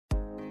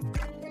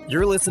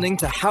You're listening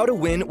to How to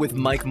Win with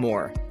Mike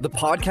Moore, the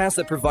podcast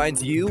that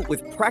provides you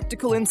with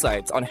practical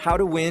insights on how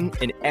to win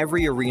in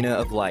every arena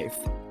of life.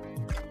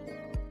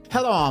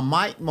 Hello, I'm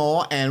Mike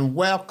Moore, and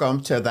welcome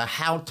to the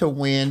How to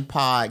Win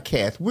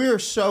podcast. We're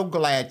so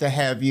glad to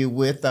have you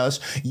with us.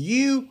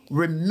 You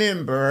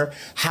remember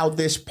how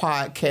this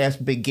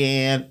podcast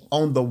began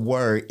on the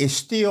Word. It's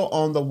still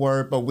on the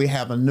Word, but we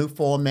have a new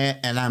format,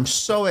 and I'm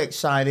so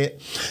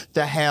excited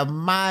to have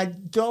my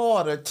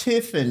daughter,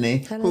 Tiffany,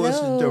 who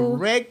is the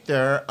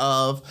director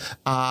of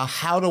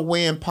How to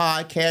Win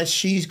podcast.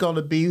 She's going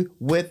to be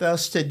with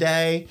us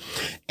today,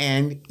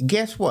 and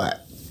guess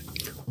what?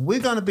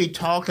 We're going to be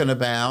talking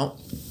about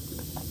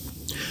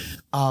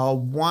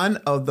one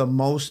of the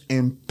most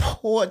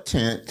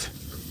important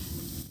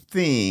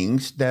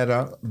things that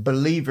a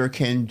believer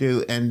can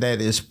do, and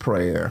that is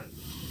prayer.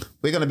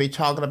 We're going to be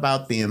talking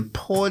about the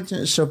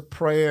importance of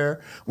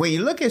prayer. When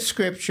you look at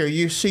Scripture,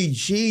 you see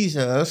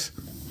Jesus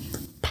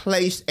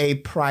placed a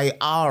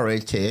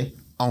priority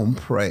on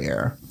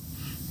prayer.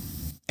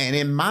 And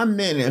in my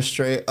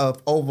ministry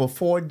of over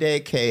 4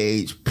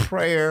 decades,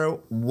 prayer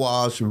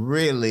was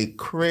really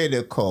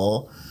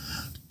critical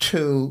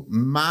to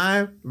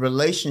my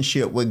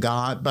relationship with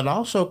God, but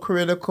also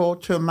critical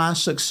to my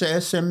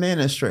success in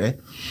ministry.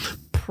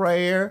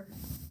 Prayer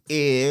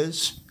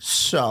is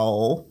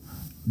so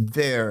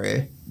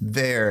very,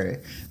 very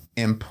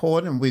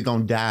important. We're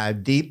going to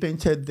dive deep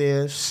into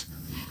this.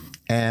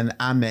 And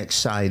I'm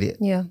excited.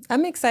 Yeah,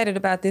 I'm excited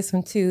about this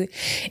one too.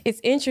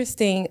 It's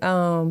interesting.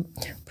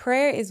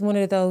 Prayer is one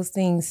of those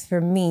things for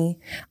me.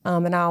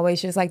 And I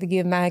always just like to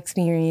give my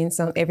experience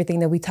on everything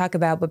that we talk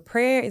about. But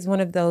prayer is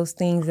one of those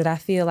things that I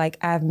feel like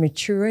I've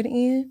matured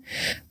in,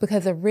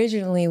 because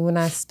originally when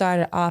I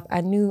started off,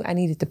 I knew I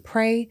needed to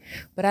pray,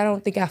 but I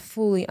don't think I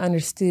fully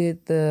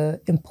understood the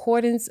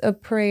importance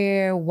of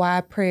prayer,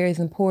 why prayer is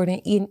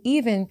important, and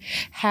even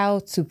how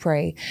to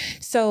pray.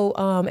 So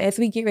as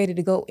we get ready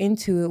to go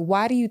into it,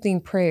 why do you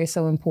think prayer is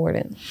so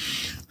important?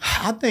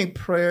 I think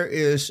prayer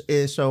is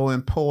so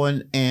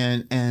important,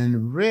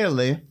 and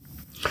really,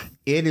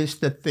 it is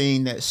the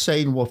thing that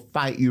Satan will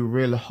fight you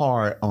really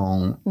hard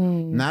on.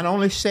 Not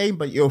only Satan,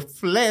 but your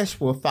flesh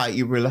will fight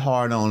you really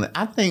hard on it.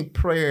 I think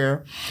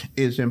prayer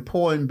is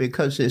important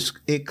because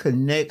it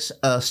connects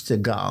us to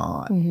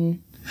God.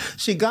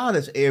 See, God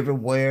is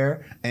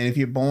everywhere, and if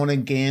you're born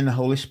again, the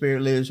Holy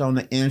Spirit lives on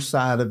the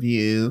inside of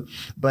you,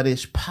 but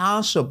it's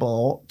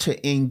possible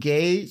to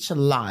engage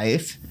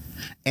life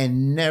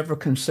and never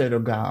consider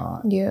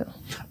God. Yeah.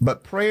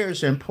 But prayer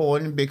is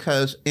important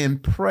because in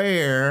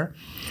prayer,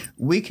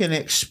 we can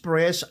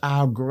express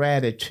our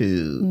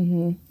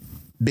gratitude.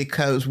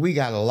 Because we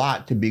got a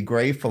lot to be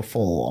grateful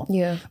for.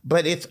 Yeah.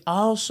 But it's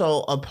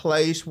also a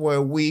place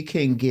where we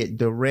can get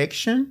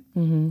direction.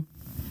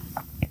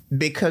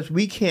 Because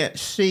we can't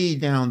see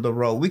down the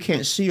road. We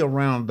can't see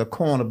around the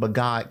corner, but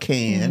God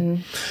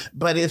can.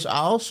 But it's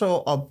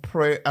also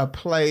a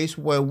place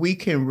where we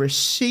can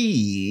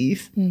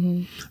receive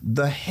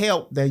the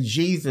help that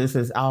Jesus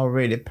has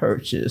already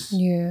purchased.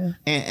 Yeah.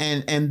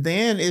 And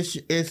then it's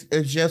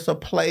just a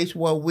place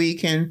where we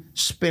can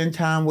spend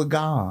time with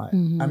God.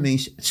 I mean,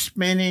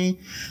 spending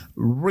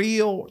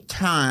real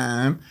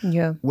time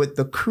with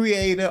the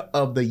creator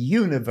of the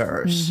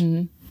universe.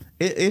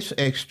 It's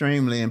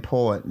extremely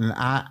important.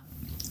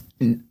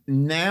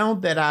 Now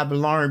that I've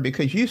learned,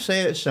 because you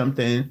said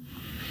something,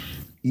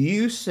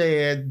 you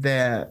said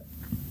that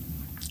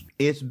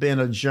it's been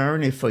a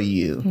journey for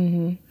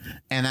you.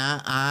 And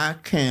I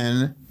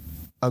can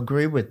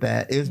agree with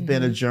that. It's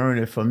been a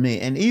journey for me.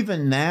 And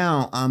even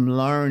now I'm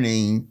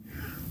learning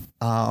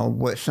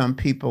what some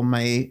people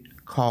may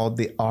call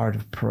the art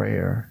of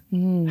prayer,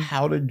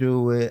 how to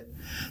do it.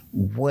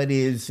 What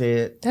is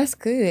it? That's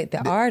good.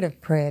 The art of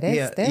prayer.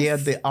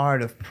 That's the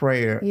art of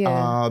prayer.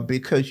 Yeah.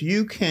 Because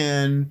you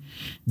can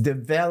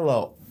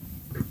develop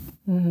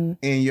in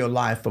your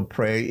life of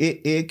prayer.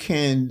 It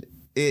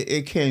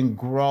can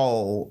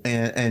grow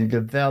and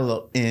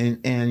develop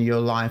in your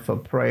life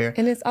of prayer.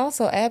 And it's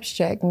also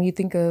abstract. When you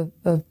think of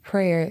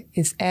prayer,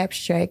 it's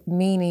abstract,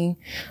 meaning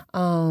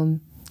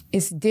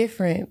it's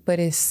different, but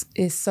it's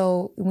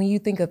so, when you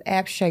think of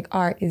abstract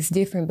art, it's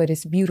different, but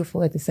it's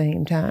beautiful at the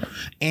same time.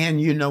 And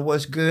you know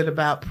what's good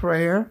about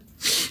prayer?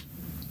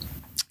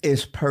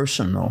 It's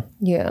personal.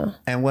 Yeah.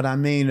 And what I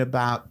mean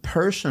about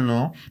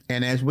personal,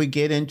 and as we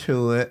get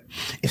into it,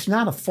 it's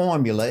not a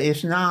formula.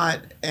 It's not,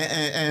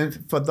 and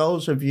for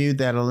those of you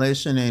that are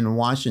listening and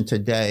watching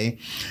today,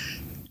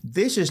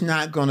 this is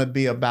not going to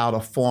be about a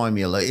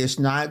formula. It's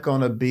not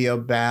going to be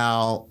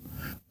about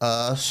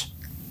us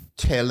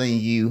telling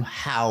you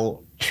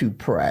how to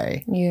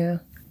pray. Yeah.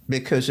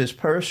 Because it's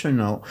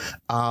personal.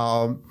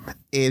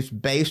 It's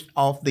based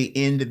off the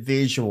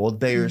individual.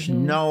 There's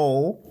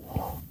no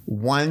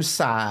one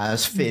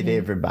size fit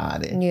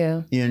everybody.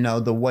 Yeah. You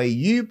know, the way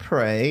you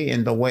pray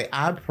and the way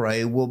I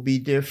pray will be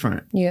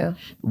different. Yeah.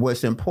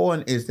 What's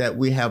important is that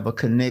we have a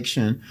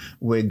connection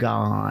with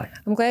God.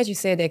 I'm glad you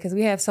said that, because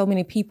we have so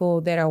many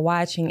people that are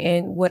watching,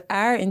 and what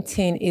our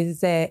intent is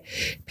that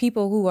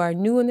people who are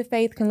new in the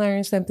faith can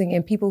learn something,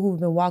 and people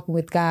who've been walking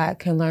with God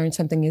can learn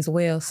something as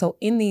well. So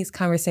in these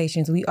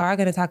conversations, we are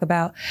going to talk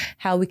about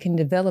how we can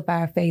develop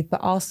our faith,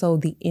 but also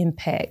the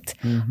impact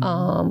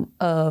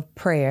of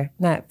prayer,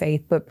 not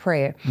faith, but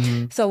prayer.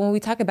 So when we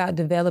talk about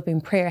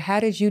developing prayer,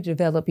 how did you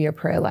develop your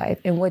prayer life,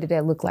 and what did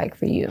that look like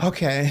for you?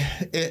 Okay,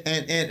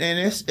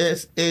 and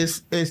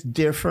it's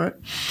different,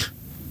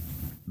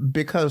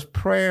 because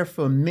prayer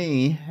for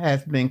me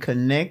has been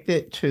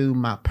connected to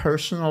my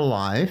personal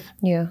life.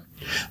 Yeah.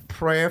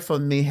 Prayer for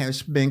me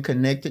has been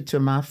connected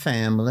to my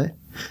family.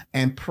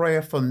 And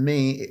prayer for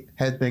me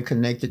has been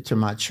connected to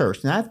my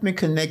church. Now, I've been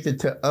connected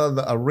to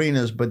other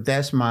arenas, but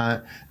that's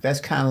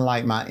kind of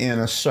like my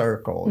inner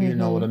circle. You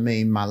know what I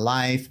mean? My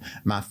life,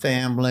 my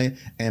family,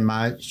 and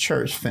my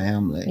church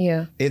family.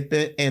 Yeah.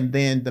 And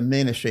then the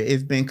ministry.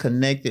 It's been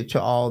connected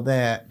to all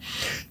that.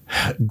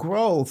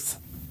 Growth,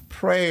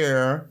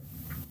 prayer,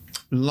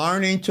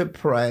 learning to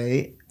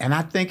pray. And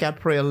I think I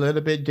pray a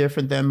little bit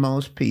different than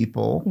most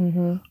people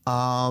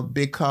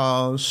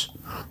because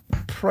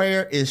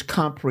prayer is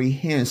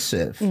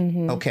comprehensive.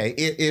 Okay,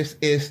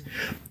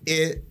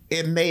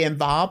 it may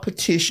involve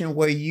petition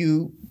where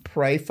you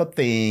pray for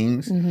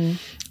things,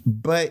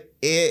 but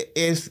it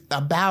is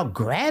about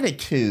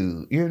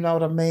gratitude. You know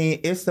what I mean?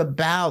 It's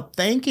about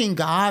thanking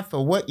God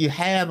for what you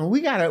have, and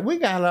we got a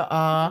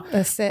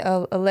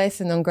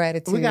lesson on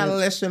gratitude. We got a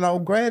lesson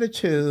on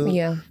gratitude.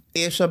 Yeah.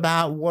 It's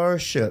about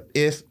worship.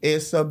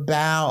 It's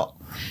about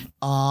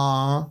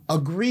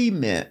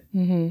agreement.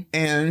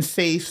 And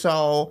see,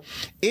 so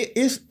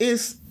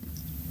it's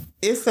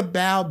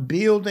about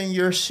building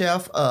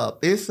yourself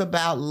up. It's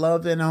about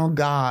loving on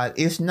God.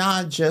 It's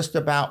not just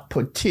about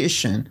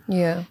petition.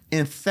 Yeah.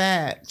 In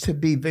fact, to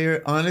be very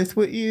honest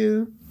with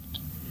you,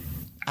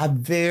 I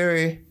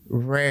very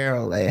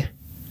rarely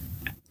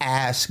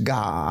ask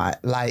God,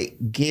 like,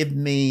 give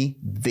me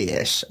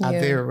this. Yeah. I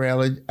very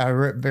rarely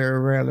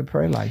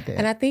pray like that.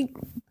 And I think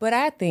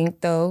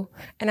though,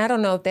 and I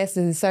don't know if that's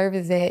the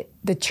service that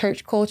the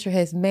church culture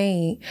has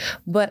made,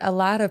 but a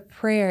lot of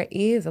prayer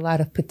is a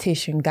lot of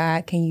petition.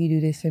 God, can you do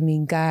this for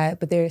me?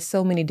 God, but there are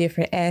so many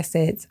different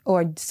assets,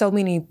 or so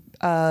many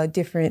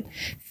different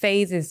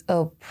phases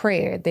of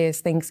prayer.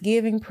 There's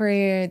Thanksgiving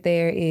prayer,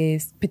 there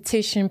is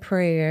petition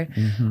prayer.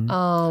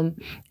 And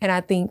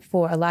I think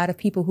for a lot of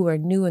people who are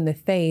new in the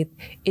faith,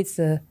 it's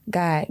a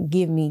God,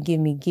 give me.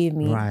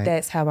 Right.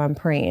 That's how I'm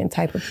praying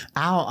type of.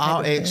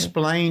 I'll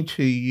explain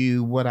to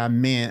you what I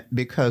meant,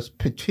 because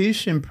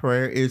petition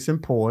prayer is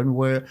important,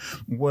 where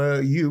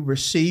you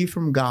receive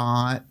from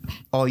God,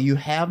 or you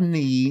have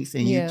needs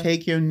and you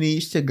take your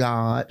needs to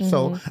God.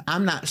 So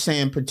I'm not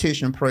saying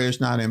petition prayer is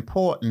not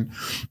important,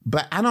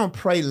 but I don't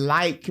pray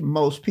like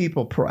most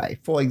people pray.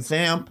 For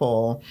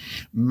example,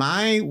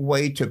 my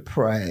way to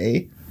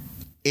pray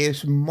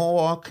is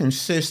more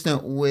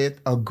consistent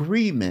with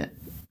agreement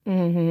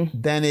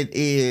than it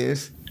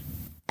is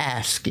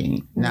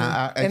asking.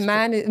 Now, and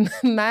mine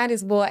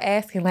is more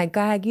asking, like,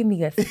 God, give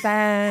me a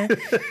sign.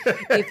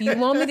 If you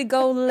want me to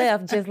go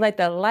left, just let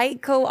the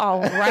light go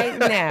off right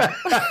now.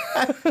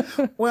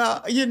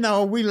 Well, you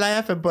know, we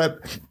laughing,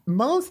 but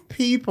most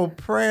people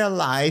prayer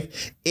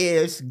life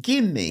is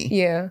give me.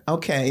 Yeah.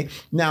 Okay.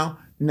 Now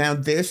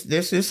this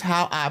is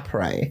how I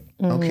pray.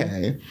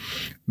 Okay.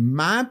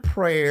 My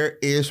prayer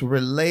is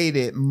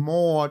related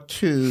more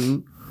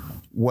to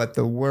what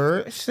the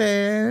word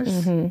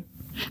says.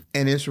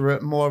 And it's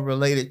more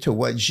related to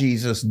what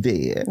Jesus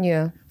did.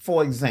 Yeah.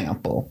 For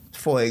example,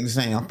 I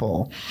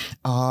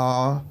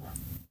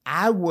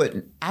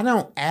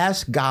don't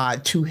ask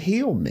God to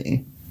heal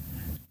me.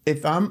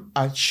 If I'm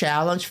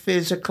challenged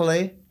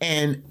physically,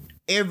 and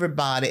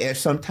everybody at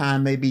some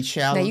time may be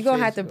challenged. Now you're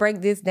gonna have to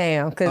break this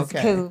down,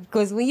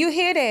 because when you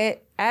hear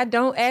that, I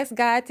don't ask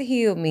God to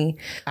heal me.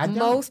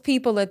 Most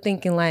people are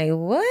thinking like,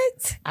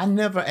 what? I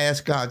never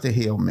ask God to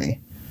heal me.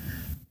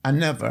 I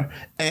never.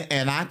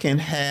 And I can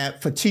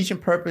have, for teaching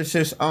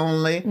purposes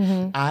only,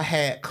 I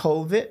had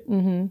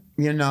COVID.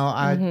 You know,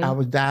 I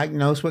was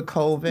diagnosed with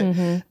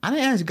COVID. I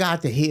didn't ask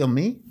God to heal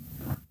me.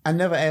 I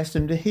never asked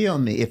him to heal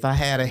me. If I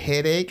had a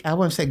headache, I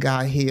wouldn't say,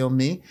 God, heal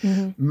me.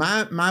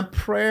 My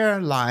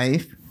prayer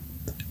life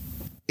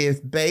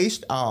is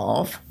based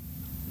off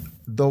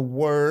the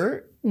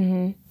word,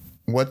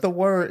 what the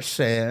word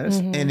says,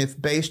 and it's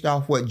based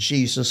off what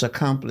Jesus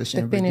accomplished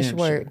in redemption. The finished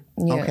word.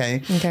 Yeah.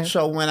 Okay.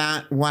 So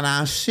when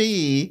I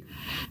see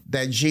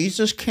that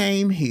Jesus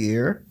came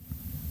here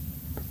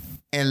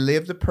and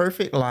lived a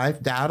perfect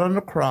life, died on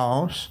the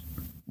cross,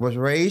 was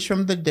raised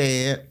from the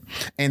dead,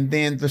 and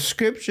then the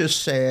scripture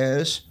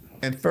says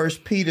in 1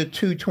 Peter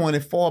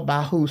 2:24,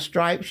 by whose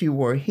stripes you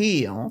were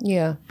healed.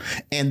 Yeah.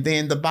 And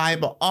then the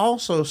Bible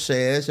also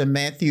says in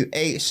Matthew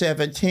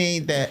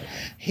 8:17 that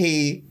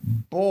he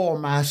bore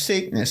my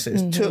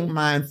sicknesses, took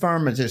my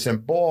infirmities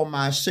and bore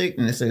my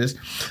sicknesses.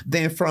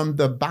 Then from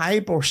the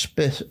Bible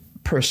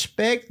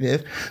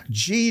perspective,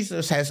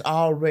 Jesus has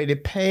already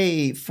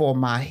paid for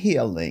my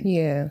healing.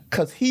 Yeah.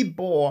 Because he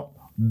bore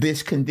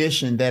this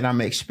condition that I'm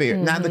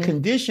experiencing. Now, the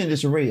condition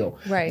is real.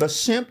 Right. The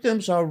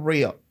symptoms are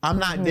real. I'm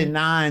not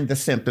denying the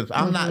symptoms.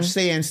 I'm not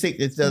saying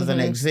sickness doesn't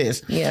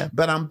exist. Yeah.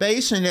 But I'm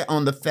basing it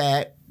on the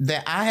fact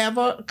that I have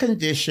a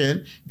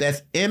condition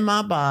that's in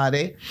my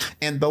body,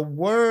 and the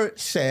word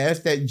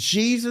says that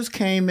Jesus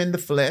came in the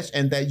flesh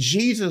and that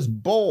Jesus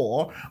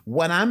bore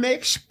what I'm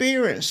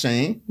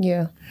experiencing.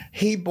 Yeah.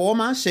 He bore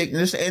my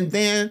sickness, and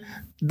then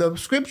the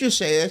scripture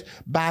says,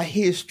 by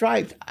his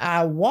stripes,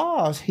 I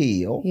was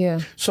healed.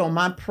 Yeah. So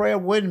my prayer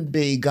wouldn't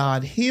be,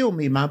 God, heal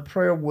me. My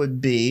prayer would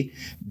be,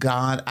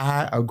 God,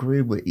 I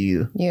agree with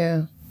you.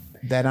 Yeah.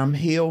 That I'm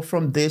healed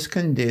from this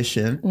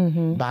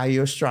condition by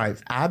your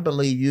stripes. I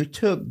believe you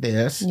took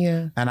this,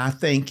 and I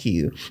thank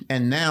you.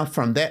 And now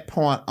from that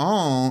point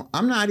on,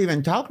 I'm not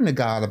even talking to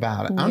God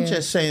about it. I'm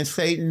just saying,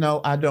 Satan, no,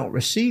 I don't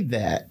receive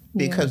that.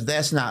 Because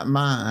that's not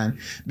mine,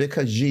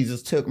 because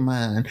Jesus took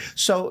mine.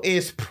 So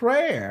it's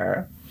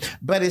prayer,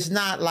 but it's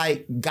not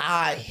like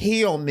God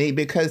heal me,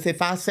 because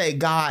if I say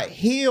God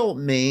healed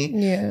me,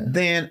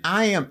 then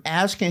I am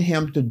asking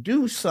him to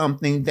do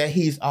something that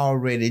he's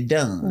already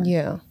done.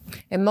 Yeah.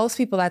 And most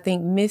people, I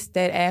think, miss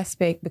that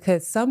aspect,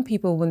 because some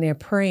people, when they're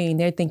praying,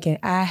 they're thinking,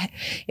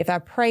 if I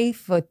pray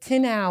for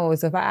 10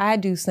 hours, if I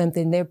do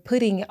something, they're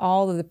putting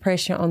all of the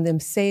pressure on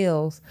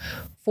themselves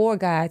for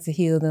God to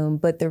heal them.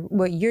 But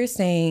what you're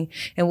saying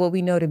and what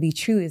we know to be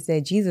true is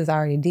that Jesus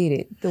already did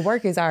it. The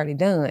work is already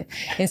done.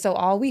 And so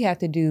all we have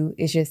to do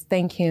is just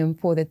thank him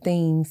for the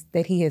things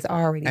that he has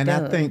already done.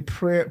 And I think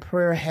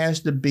prayer has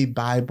to be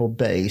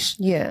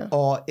Bible-based. Yeah.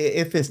 Or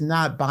if it's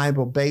not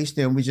Bible-based,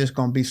 then we're just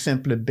going to be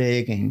simply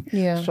begging.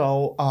 Yeah.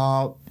 So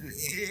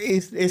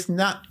it's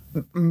not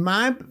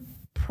my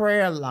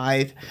prayer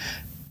life.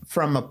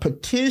 From a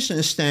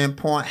petition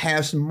standpoint,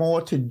 has more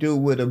to do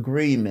with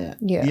agreement.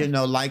 Yeah. You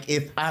know, like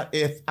if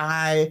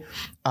I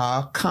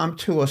come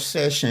to a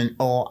session,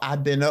 or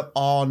I've been up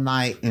all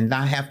night and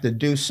I have to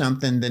do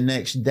something the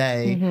next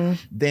day,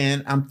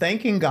 then I'm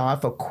thanking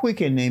God for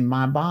quickening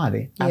my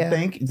body. I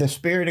think the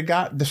Spirit of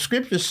God, the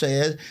scripture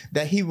says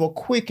that he will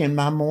quicken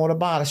my mortal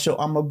body. So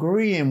I'm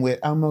agreeing with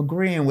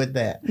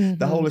that.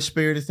 The Holy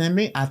Spirit is in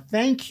me. I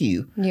thank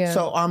you. Yeah.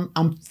 So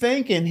I'm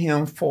thanking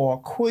him for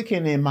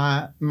quickening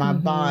my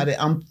body.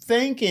 I'm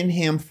thanking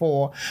him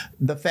for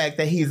the fact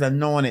that he's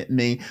anointed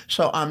me.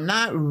 So I'm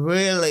not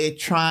really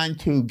trying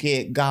to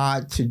get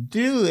God to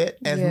do it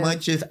as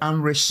much as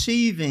I'm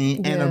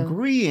receiving and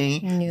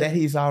agreeing that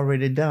he's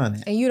already done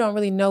it. And you don't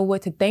really know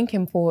what to thank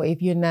him for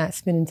if you're not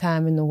spending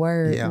time in the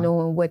Word,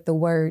 knowing what the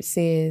Word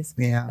says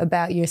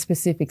about your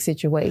specific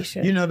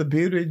situation. You know, the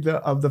beauty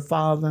of the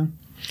Father?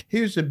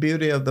 Here's the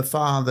beauty of the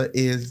Father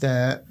is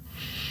that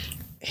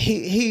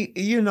he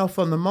you know,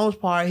 for the most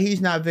part,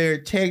 he's not very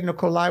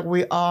technical like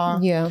we are.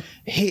 Yeah.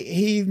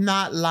 He's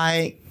not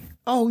like,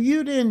 oh,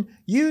 you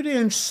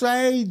didn't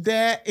say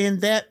that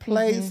in that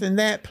place and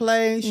that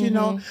place. You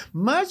know,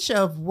 much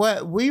of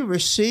what we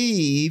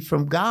receive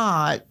from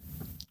God,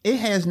 it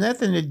has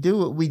nothing to do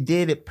with we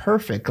did it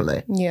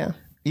perfectly. Yeah.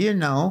 You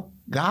know,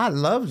 God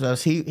loves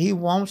us. He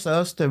wants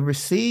us to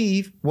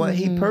receive what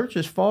he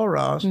purchased for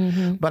us.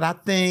 But I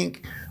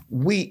think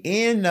we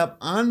end up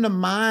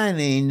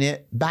undermining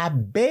it by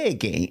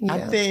begging. Yeah. I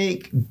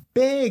think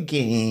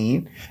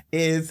begging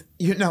is,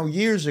 you know,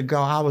 years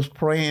ago I was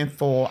praying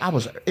for,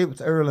 it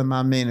was early in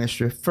my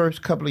ministry,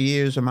 first couple of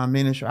years of my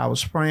ministry, I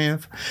was praying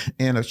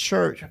in a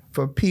church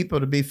for people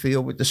to be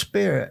filled with the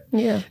Spirit.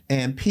 Yeah.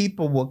 And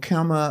people would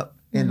come up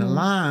in the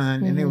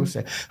line and they would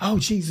say, oh,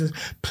 Jesus,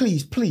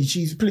 please,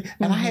 Jesus, please.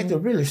 And I had to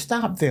really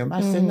stop them.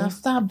 I said, now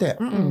stop that.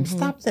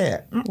 Stop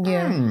that.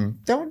 Yeah.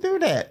 Don't do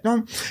that.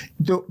 Don't.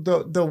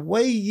 The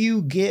way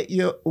you get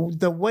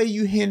the way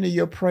you hinder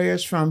your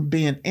prayers from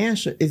being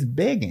answered is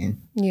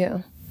begging.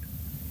 Yeah.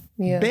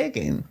 Yeah.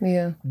 Begging.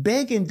 Yeah.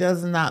 Begging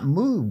does not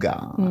move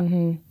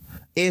God.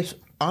 It's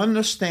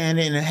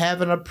understanding and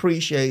having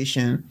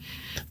appreciation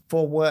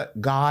for what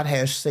God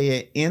has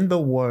said in the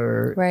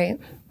Word, right,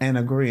 and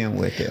agreeing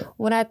with it,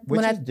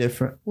 which is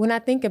different. When I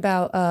think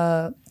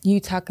about you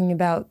talking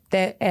about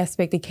that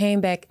aspect, it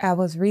came back. I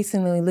was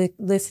recently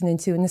listening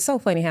to, and it's so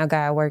funny how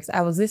God works.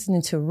 I was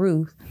listening to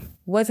Ruth.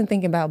 Wasn't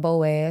thinking about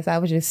Boaz. I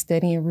was just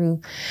studying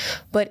Ruth,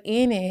 but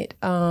in it,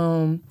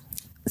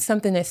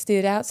 something that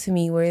stood out to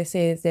me where it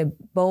says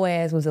that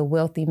Boaz was a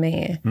wealthy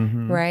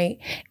man, right?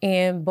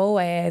 And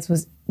Boaz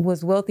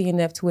was wealthy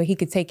enough to where he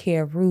could take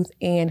care of Ruth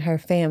and her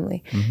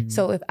family.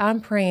 So if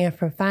I'm praying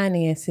for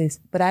finances,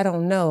 but I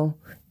don't know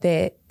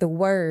that the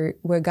word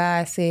where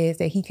God says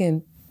that he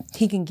can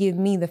give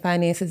me the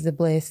finances to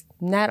bless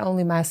not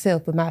only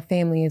myself, but my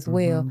family as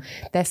well,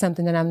 that's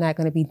something that I'm not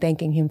going to be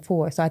thanking him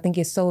for. So I think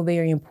it's so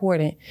very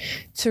important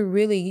to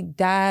really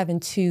dive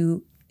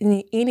into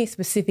any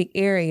specific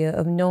area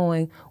of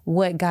knowing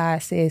what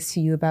God says to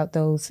you about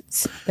those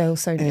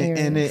certain areas.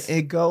 And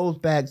it goes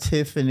back,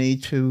 Tiffany,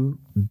 to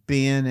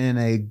being in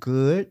a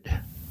good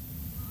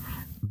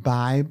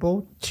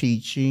Bible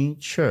teaching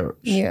church.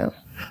 Yeah.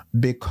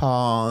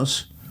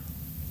 Because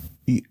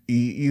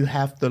you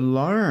have to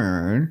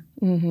learn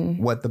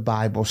what the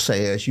Bible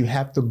says. You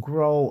have to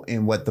grow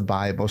in what the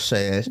Bible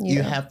says. Yeah.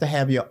 You have to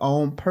have your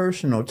own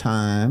personal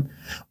time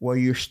where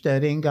you're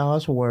studying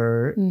God's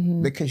word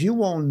because you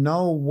won't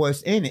know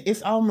what's in it.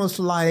 It's almost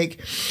like,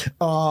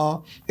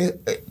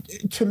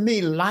 to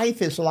me,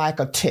 life is like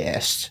a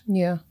test.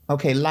 Yeah.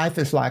 Okay, life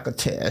is like a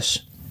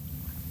test.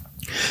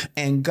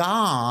 And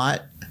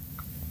God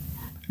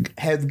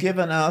has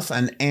given us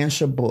an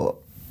answer book.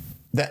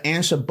 The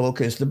answer book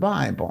is the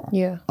Bible.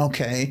 Yeah.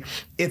 Okay.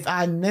 If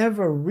I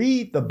never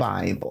read the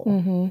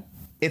Bible,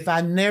 if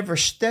I never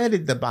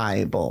studied the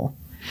Bible,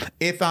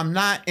 if I'm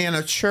not in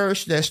a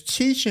church that's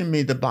teaching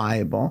me the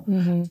Bible,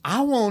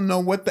 I won't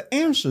know what the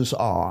answers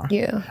are.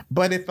 Yeah.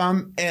 But if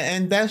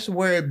and that's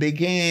where it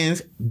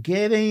begins,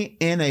 getting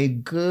in a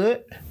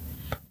good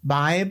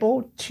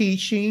Bible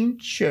teaching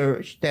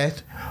church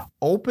that's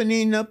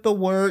opening up the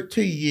word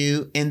to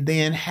you and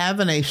then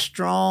having a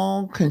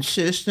strong,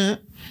 consistent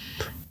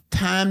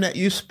time that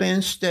you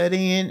spend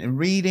studying,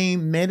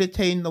 reading,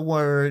 meditating the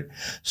word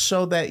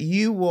so that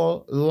you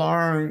will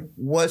learn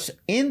what's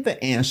in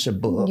the answer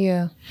book.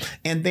 Yeah.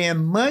 And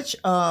then much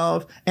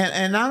of,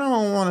 and I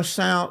don't want to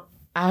sound,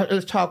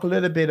 let's talk a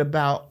little bit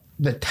about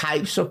the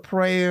types of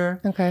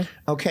prayer. Okay.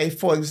 Okay.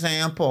 For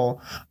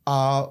example,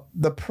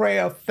 the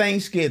prayer of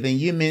thanksgiving,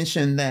 you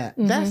mentioned that.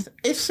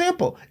 It's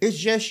simple. It's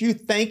just you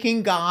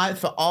thanking God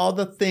for all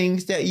the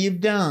things that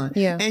you've done.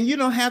 Yeah. And you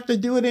don't have to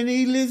do it in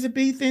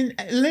Elizabethan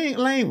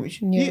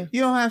language. Yeah.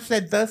 You don't have to say,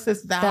 thus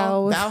is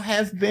thou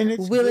hast been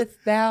as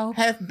Willest thou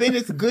have been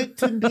as good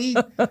to me.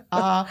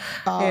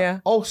 Yeah.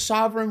 Oh,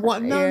 sovereign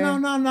one.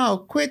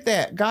 No. Quit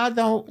that. God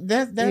don't,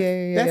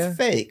 that's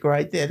fake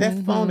right there.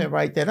 That's phony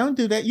right there. Don't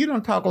do that. You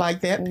don't talk like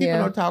that. People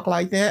don't talk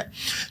like that.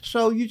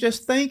 So you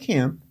just thank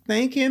him.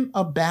 Thank him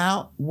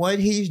about what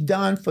he's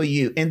done for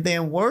you. And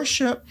then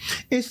worship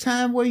is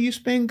time where you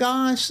spend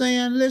God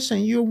saying,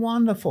 listen, you're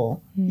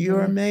wonderful.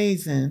 You're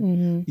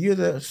amazing. You're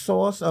the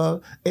source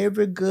of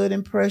every good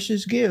and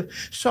precious gift.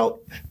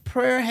 So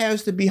prayer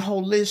has to be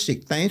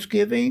holistic.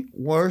 Thanksgiving,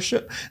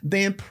 worship,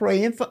 then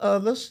praying for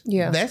others.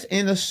 Yeah. That's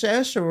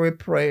intercessory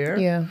prayer.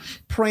 Yeah.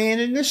 Praying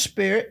in the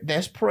spirit.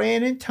 That's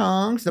praying in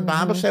tongues. The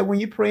Bible said when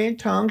you pray in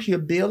tongues, you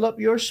build up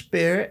your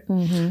spirit.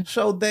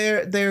 So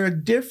there are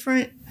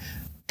different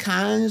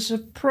kinds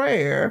of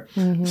prayer.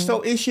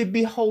 So it should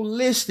be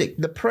holistic.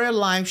 The prayer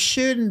life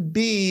shouldn't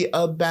be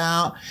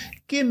about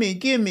give me.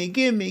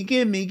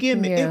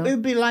 Yeah.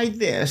 It'd be like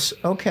this,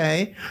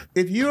 okay?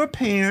 If you're a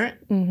parent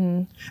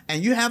and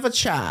you have a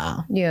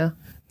child,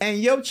 and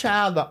your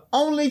child, the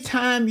only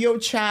time your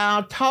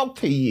child talk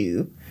to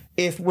you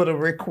is with a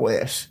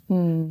request.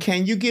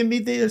 Can you give me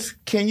this?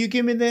 Can you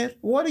give me that?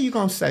 What are you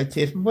going to say,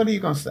 Tiffany? What are you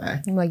going to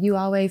say? I'm like, you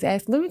always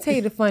ask. Let me tell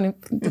you the funny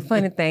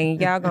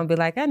thing. Y'all gonna be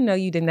like, I know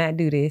you did not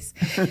do this.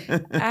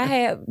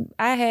 I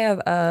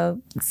have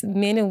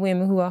men and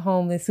women who are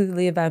homeless who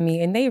live by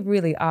me, and they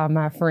really are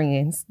my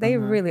friends. They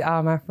really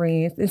are my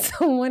friends. And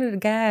so one of the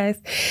guys,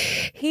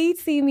 he'd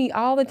see me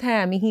all the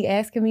time, and he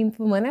asking me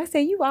for money. I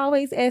said, you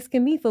always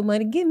asking me for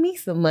money. Give me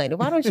some money.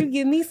 Why don't you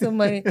give me some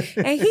money?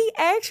 And he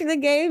actually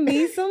gave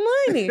me some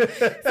money.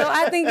 So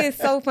I think it's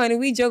so funny.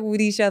 We joke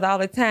with each other all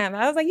the time.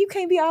 I was like, you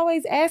can't be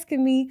always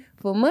asking me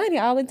for money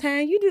all the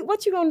time. You do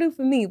what you gonna do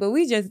for me? But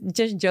we just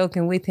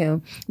joking with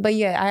him. But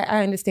yeah,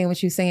 I understand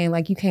what you're saying.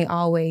 Like you can't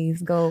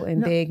always go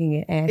and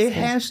begging and asking. It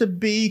has to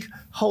be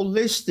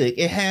holistic.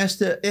 It has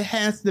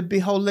to be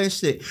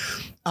holistic.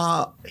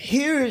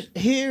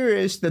 Here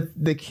is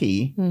the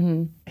key.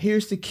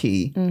 Here's the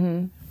key.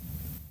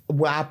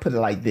 Well, I put it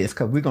like this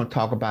because we're gonna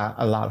talk about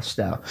a lot of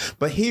stuff.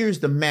 But here's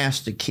the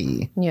master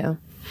key. Yeah.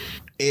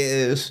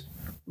 Is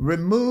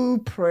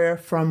remove prayer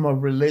from a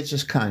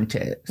religious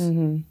context.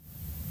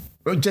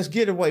 Or just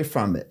get away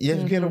from it.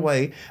 Just get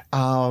away.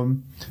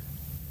 Lord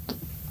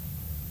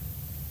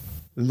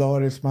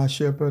is my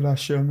shepherd, I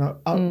shall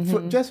not.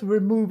 Just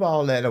remove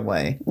all that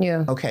away.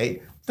 Yeah.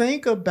 Okay.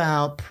 Think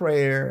about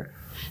prayer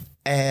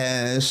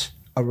as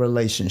a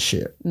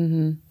relationship.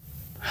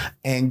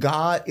 And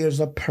God is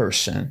a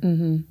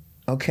person.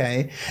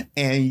 Okay.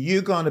 And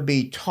you're going to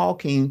be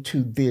talking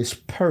to this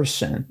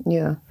person.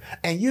 Yeah.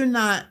 And you're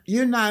not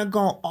going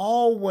to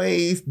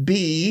always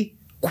be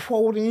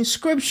quoting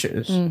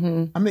scriptures.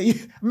 I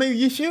mean,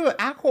 you should.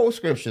 I quote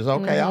scriptures.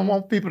 Okay. I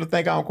want people to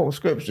think I don't quote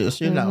scriptures,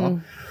 you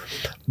know.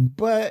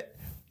 But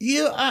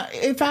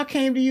if I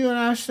came to you and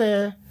I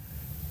said,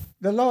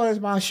 the Lord is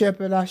my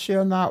shepherd, I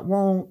shall not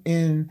want.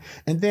 And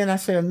then I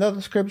say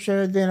another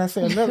scripture, then I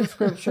say another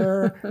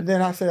scripture,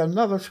 then I say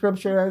another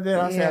scripture, then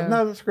I say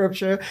another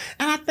scripture.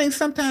 And I think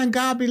sometimes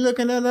God be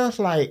looking at us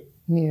like,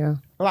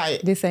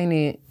 this ain't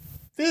it.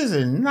 this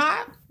is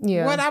not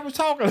what I was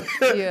talking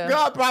about. Yeah.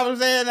 God probably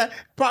saying that.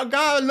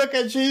 God look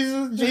at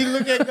Jesus. Jesus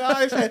look at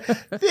God and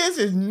said, this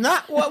is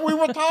not what we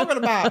were talking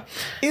about.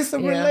 It's a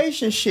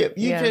relationship.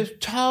 You just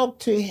talk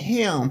to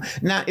him.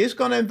 Now, it's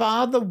going to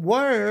involve the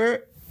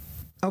word,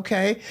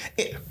 okay?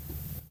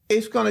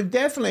 It's going to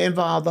definitely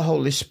involve the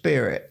Holy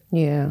Spirit.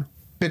 Yeah.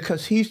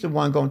 Because he's the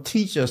one going to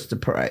teach us to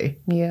pray.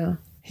 Yeah.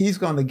 He's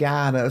going to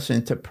guide us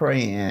into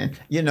praying.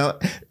 You know,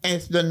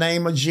 it's the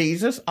name of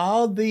Jesus.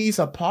 All these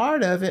are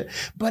part of it,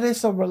 but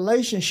it's a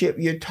relationship.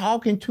 You're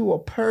talking to a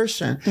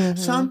person. Mm-hmm.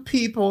 Some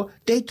people,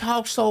 they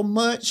talk so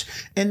much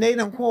and they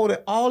done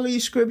quoted all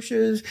these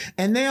scriptures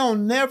and they'll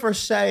never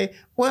say,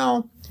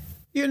 well,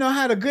 you know,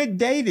 had a good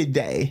day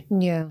today.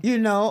 Yeah. You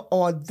know,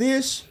 or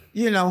this,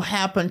 you know,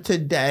 happened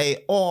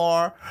today,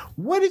 or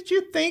what did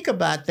you think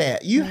about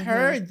that? You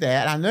heard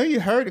that. I know you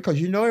heard it because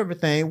you know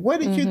everything.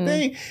 What did you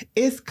think?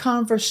 It's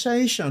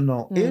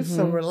conversational. It's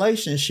a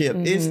relationship.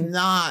 It's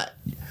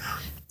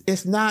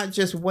not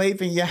just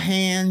waving your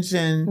hands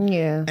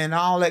and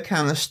all that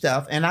kind of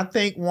stuff. And I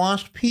think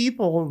once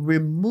people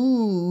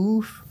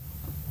remove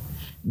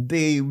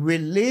the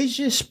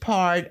religious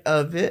part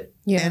of it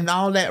and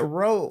all that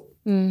rote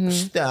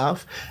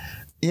stuff,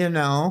 you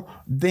know,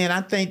 then I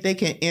think they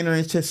can enter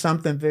into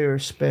something very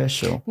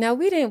special. Now,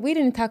 we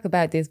didn't talk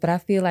about this, but I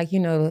feel like, you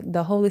know,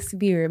 the Holy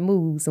Spirit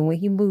moves, and when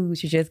he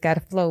moves, you just got to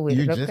flow with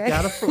it, okay? You just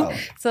got to flow.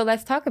 So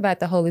let's talk about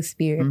the Holy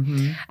Spirit.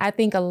 I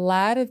think a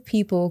lot of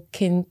people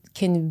can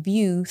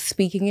view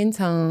speaking in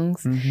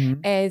tongues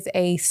as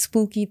a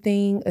spooky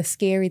thing, a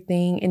scary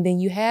thing, and then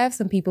you have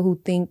some people who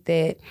think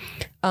that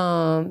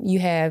you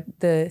have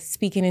the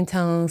speaking in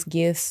tongues,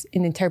 gifts,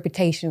 and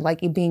interpretation,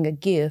 like it being a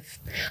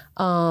gift,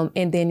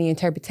 and then the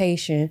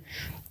interpretation.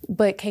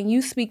 But can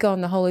you speak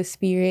on the Holy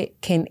Spirit?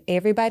 Can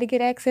everybody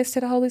get access to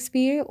the Holy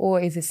Spirit? Or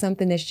is it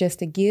something that's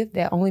just a gift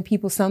that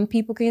some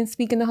people can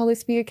speak in the Holy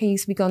Spirit? Can you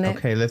speak on that?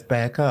 Okay, let's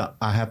back up.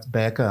 I have to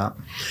back up.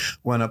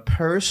 When a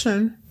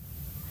person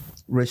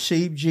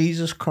receive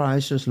Jesus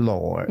Christ as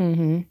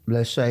Lord,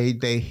 let's say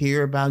they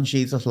hear about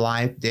Jesus'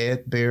 life,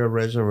 death, burial,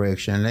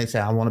 resurrection, and they say,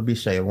 I want to be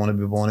saved, I want to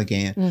be born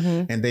again,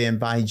 and they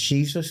invite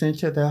Jesus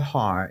into their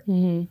heart.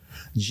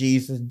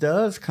 Jesus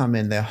does come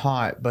in their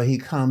heart, but he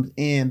comes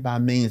in by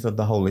means of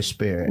the Holy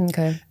Spirit.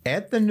 Okay.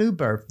 At the new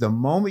birth, the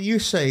moment you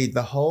say,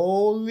 the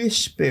Holy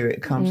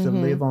Spirit comes to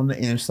live on the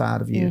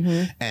inside of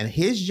you, and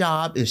his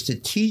job is to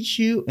teach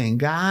you and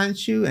guide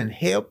you and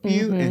help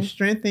you and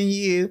strengthen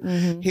you.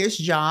 His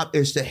job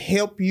is to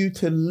help you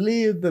to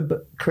live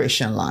the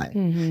Christian life.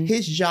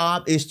 His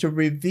job is to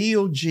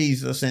reveal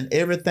Jesus and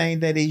everything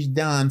that he's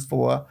done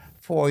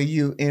for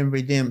you in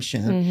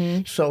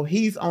redemption. So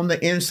he's on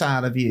the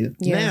inside of you.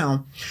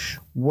 Now,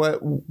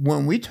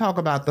 when we talk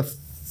about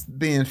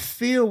being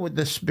filled with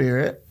the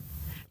Spirit,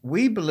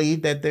 we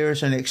believe that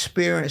there's an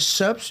experience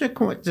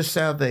subsequent to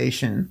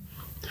salvation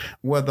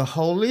where the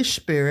Holy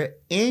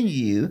Spirit in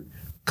you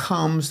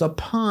comes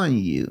upon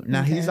you.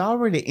 Now, he's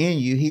already in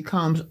you. He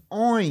comes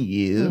on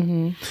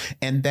you.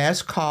 And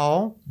that's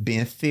called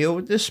being filled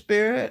with the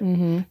Spirit.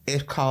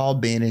 It's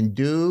called being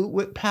endued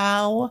with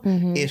power.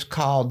 It's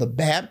called the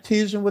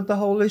baptism with the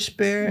Holy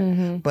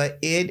Spirit. But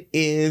it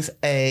is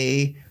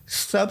a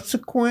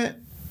subsequent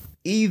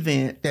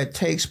event that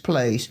takes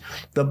place.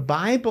 The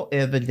Bible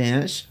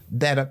evidence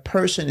that a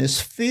person is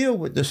filled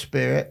with the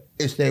Spirit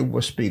is they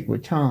will speak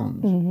with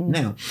tongues.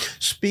 Now,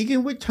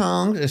 speaking with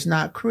tongues is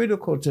not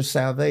critical to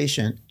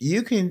salvation.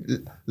 You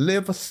can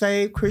live a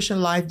saved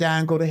Christian life, die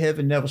and go to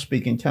heaven, never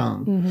speak in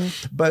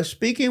tongues. But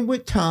speaking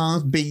with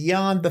tongues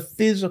beyond the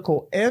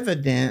physical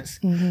evidence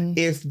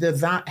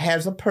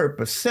has a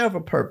purpose,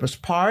 several purposes.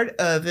 Part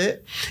of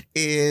it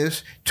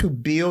is to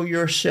build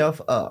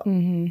yourself up.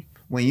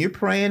 When you're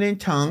praying in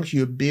tongues,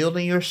 you're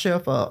building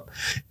yourself up.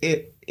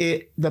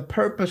 The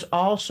purpose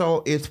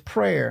also is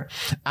prayer.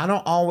 I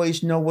don't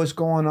always know what's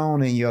going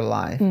on in your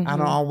life. I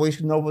don't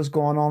always know what's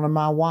going on in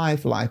my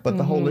wife's life, but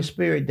the Holy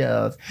Spirit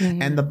does.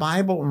 And the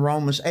Bible in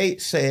Romans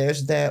 8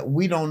 says that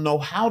we don't know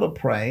how to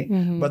pray,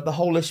 but the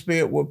Holy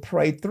Spirit will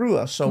pray through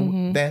us.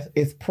 So that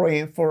is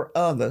praying for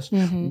others.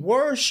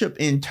 Worship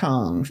in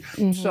tongues.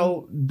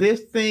 So this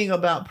thing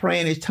about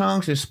praying in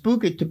tongues is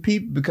spooky to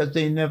people because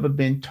they've never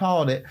been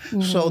taught it.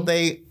 So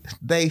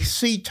they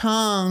see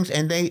tongues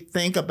and they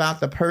think about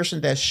the person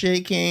that's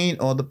shaking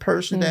or the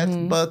person that's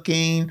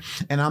bucking,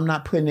 and I'm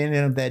not putting any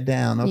of that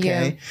down,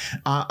 okay?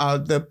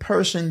 The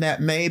person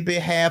that maybe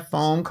have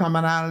foam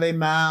coming out of their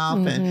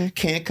mouth and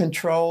can't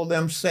control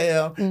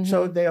themselves,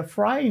 so they're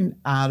frightened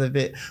out of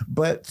it.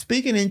 But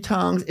speaking in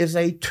tongues is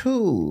a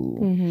tool.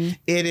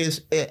 It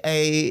is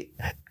a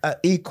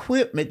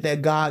equipment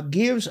that God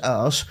gives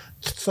us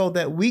so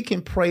that we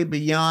can pray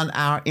beyond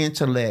our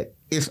intellect.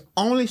 It's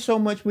only so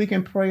much we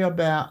can pray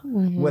about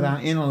with our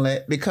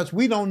intellect because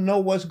we don't know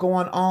what's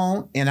going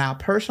on in our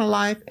personal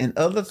life, in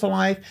others'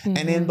 life,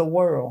 and in the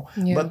world.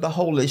 But the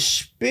Holy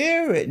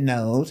Spirit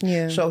knows.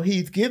 So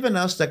he's given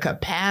us the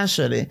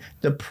capacity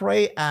to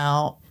pray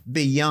out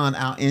beyond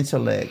our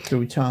intellect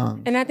through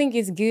tongues. And I think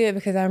it's good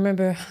because I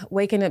remember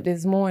waking up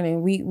this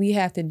morning, we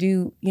have to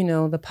do,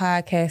 the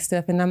podcast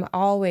stuff. And I'm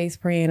always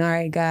praying, all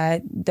right,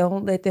 God,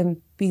 don't let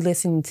them be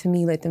listening to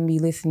me, let them be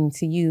listening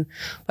to you.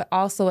 But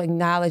also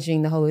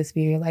acknowledging the Holy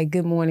Spirit, like,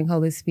 good morning,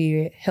 Holy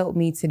Spirit, help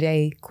me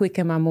today,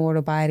 quicken my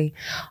mortal body.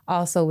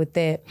 Also with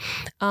that.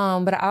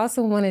 But I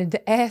also wanted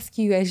to ask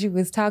you, as you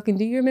was talking,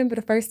 do you remember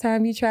the first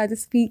time you tried to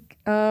speak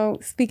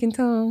in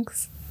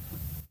tongues?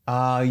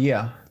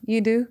 Yeah. You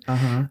do?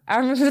 Uh-huh. I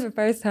remember the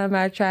first time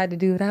I tried to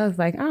do it, I was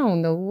like, I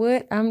don't know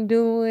what I'm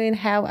doing,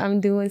 how I'm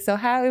doing. So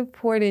how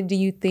important do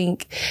you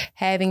think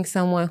having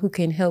someone who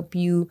can help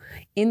you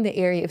in the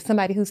area, if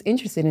somebody who's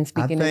interested in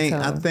speaking in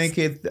tongues?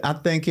 I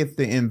think it's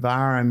the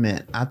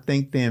environment. I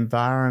think the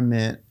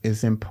environment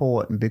is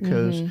important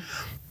because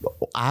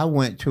I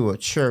went to a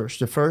church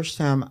the first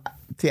time.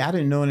 See, I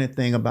didn't know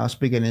anything about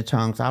speaking in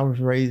tongues. I was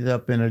raised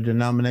up in a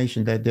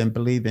denomination that didn't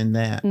believe in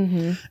that.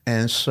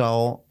 And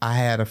so I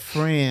had a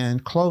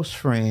friend, close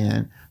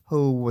friend,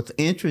 who was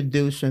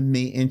introducing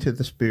me into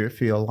the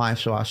spirit-filled life.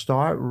 So I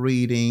started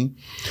reading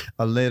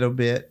a little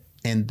bit,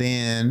 and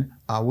then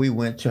we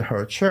went to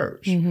her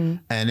church.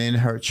 And in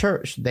her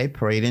church, they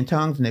prayed in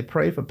tongues, and they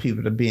prayed for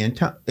people to be in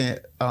tongues.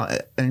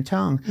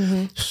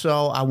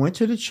 So I went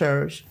to the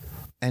church,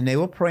 and they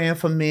were praying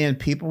for me, and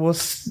people were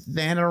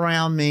standing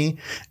around me,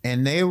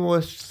 and they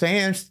were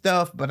saying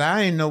stuff, but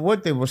I didn't know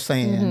what they were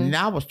saying. And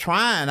I was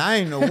trying.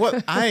 I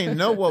didn't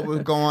know what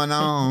was going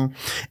on.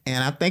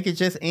 And I think it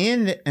just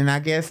ended. And I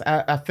guess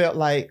I felt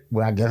like,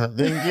 well, I guess I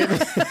didn't get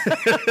it.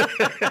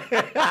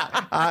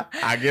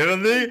 I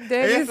didn't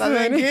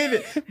get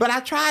it. But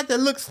I tried to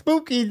look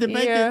spooky to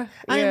make it.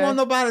 I didn't want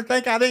nobody to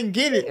think I didn't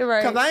get it.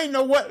 Because I didn't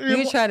know what.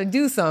 You try to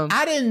do something.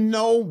 I didn't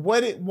know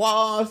what it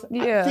was.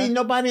 See,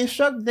 nobody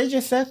instructed. They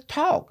just said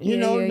talk.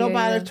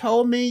 Nobody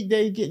told me.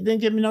 They didn't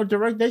give me no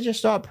direct. They just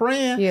started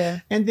praying.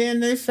 And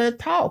then they said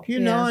talk,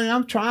 and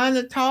I'm trying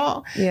to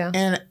talk.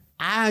 And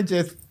I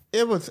just,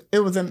 I was a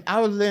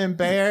little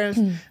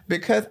embarrassed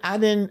because I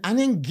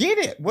didn't get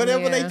it.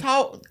 Whatever they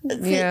taught.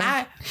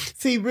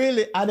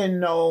 Really, I didn't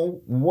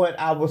know what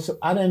I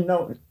didn't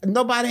know.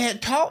 Nobody had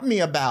taught me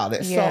about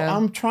it. So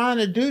I'm trying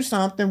to do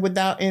something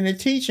without any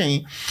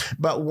teaching.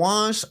 But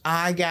once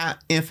I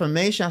got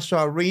information, I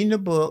started reading the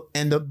book.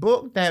 And the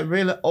book that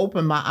really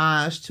opened my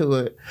eyes to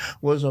it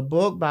was a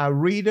book by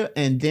Rita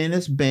and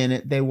Dennis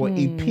Bennett. They were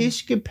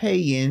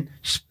Episcopalian,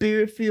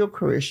 spirit-filled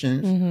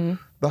Christians.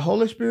 The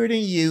Holy Spirit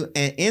in You.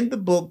 And in the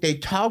book, they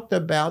talked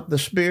about the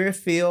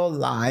spirit-filled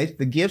life,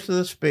 the gifts of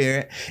the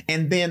Spirit.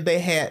 And then they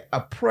had a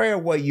prayer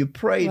where you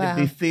pray to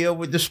be filled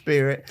with the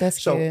Spirit.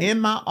 That's so good. In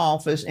my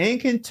office in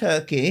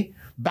Kentucky,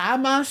 by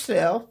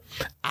myself,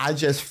 I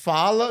just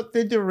followed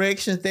the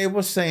directions they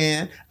were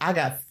saying. I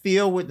got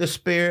filled with the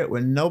Spirit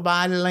with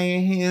nobody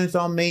laying hands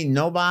on me,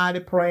 nobody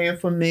praying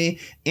for me.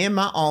 In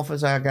my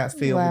office, I got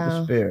filled with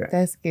the Spirit.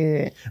 That's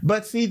good.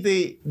 But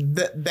see,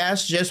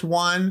 that's just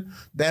one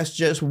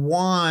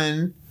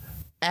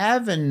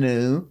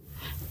avenue.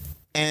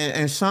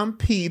 And some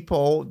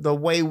people, the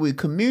way we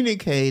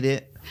communicate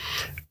it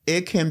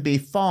can be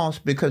false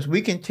because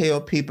we can tell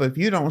people if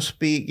you don't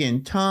speak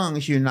in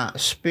tongues, you're not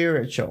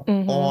spiritual.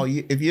 Or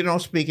if you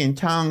don't speak in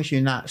tongues,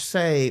 you're not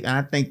saved. And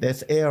I think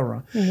that's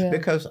error.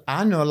 Because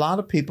I know a lot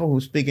of people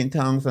who speak in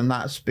tongues are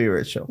not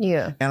spiritual.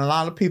 And a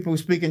lot of people who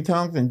speak in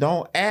tongues and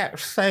don't act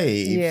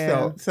saved.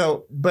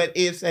 But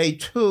it's a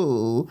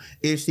tool,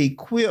 it's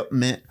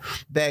equipment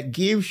that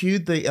gives you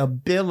the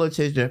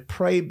ability to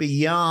pray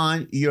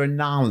beyond your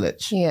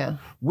knowledge.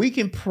 We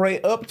can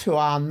pray up to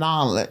our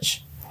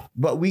knowledge,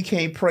 but we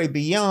can't pray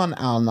beyond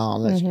our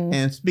knowledge.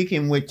 And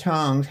speaking with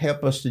tongues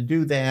help us to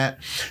do that.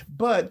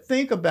 But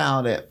think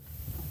about it.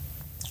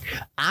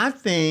 I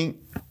think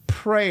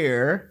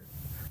prayer,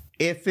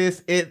 if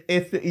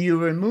you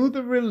remove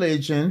the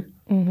religion,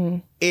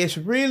 it's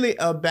really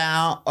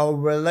about a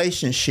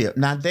relationship.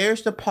 Now,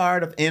 there's the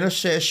part of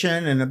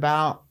intercession and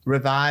about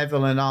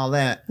revival and all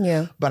that.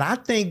 But I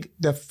think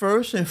the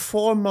first and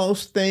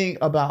foremost thing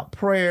about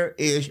prayer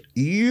is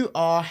you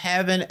are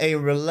having a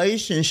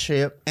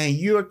relationship and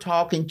you're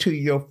talking to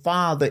your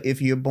Father if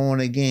you're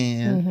born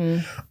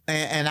again.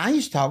 And I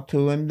used to talk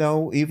to him,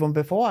 though, even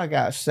before I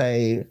got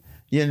saved.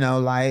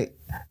 Like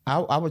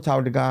I would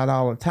talk to God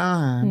all the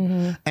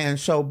time. And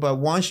so, but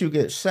once you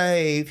get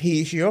saved,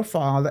 he's your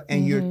Father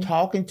and you're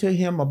talking to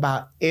him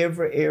about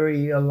every area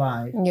of your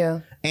life.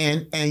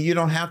 And you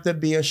don't have to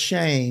be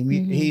ashamed.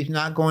 He's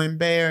not going to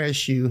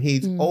embarrass you.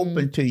 He's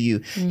open to you.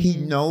 He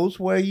knows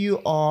where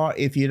you are.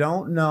 If you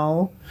don't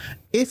know,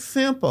 it's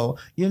simple.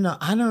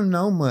 I don't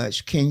know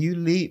much. Can you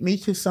lead me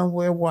to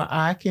somewhere where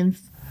I can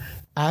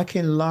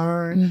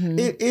learn?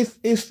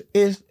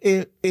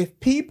 If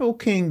people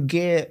can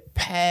get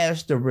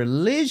past the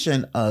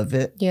religion of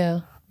it,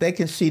 they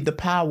can see the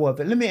power of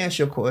it. Let me ask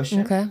you a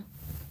question. Okay.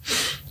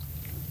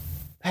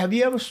 Have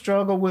you ever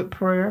struggled with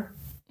prayer?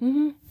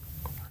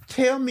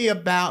 Tell me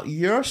about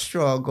your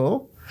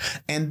struggle,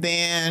 and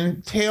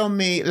then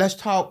let's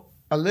talk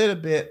a little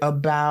bit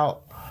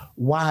about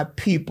why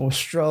people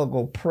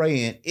struggle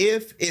praying.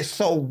 If it's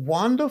so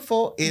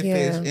wonderful, if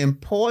it's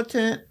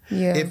important,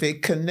 if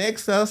it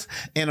connects us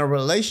in a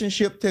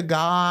relationship to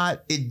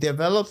God, it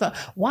develops.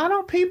 Why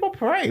don't people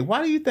pray?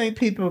 Why do you think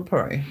people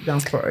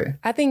don't pray?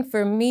 I think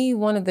for me,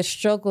 one of the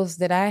struggles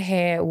that I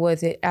had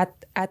was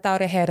I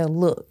thought it had a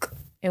look.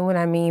 And what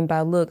I mean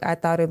by look, I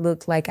thought it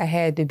looked like I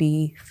had to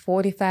be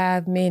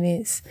 45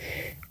 minutes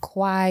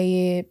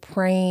quiet,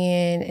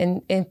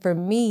 praying. And for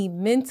me,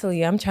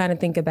 mentally, I'm trying to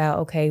think about,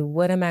 okay,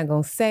 what am I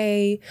going to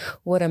say?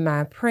 What am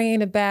I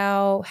praying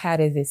about? How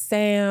does it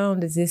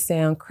sound? Does this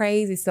sound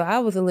crazy? So I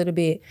was a little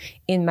bit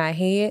in my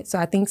head. So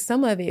I think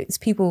some of it is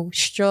people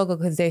struggle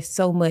because there's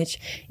so much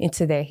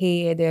into their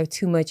head. They're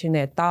too much in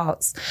their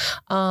thoughts.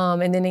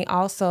 And then they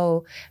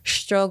also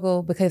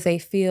struggle because they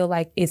feel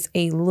like it's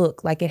a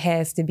look, like it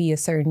has to be a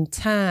certain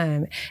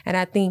time. And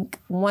I think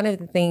one of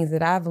the things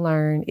that I've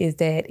learned is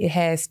that it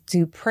has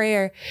to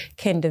prayer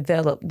can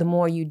develop. The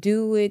more you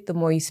do it, the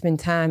more you spend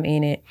time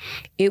in it,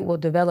 it will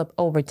develop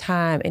over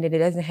time, and it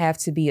doesn't have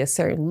to be a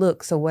certain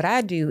look. So what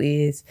I do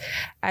is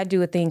I do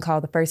a thing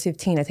called the first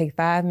 15. I take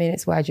 5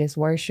 minutes where I just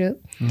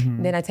worship.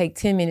 Then I take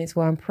 10 minutes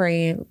where I'm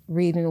praying,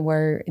 reading the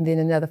word, and then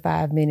another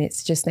 5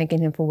 minutes just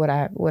thanking him for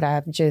what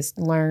I've just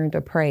learned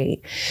or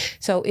prayed.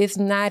 So it's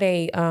not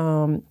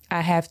I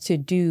have to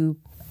do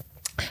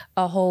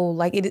a whole,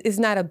 like it's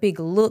not a big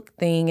look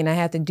thing and I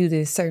have to do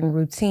this certain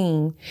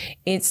routine.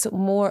 It's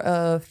more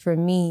of, for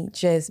me,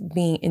 just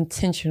being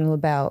intentional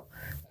about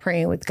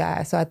praying with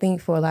God. So I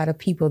think for a lot of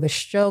people, the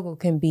struggle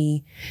can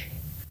be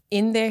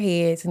in their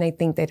heads and they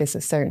think that it's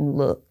a certain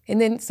look. And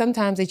then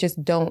sometimes they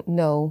just don't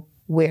know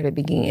where to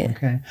begin.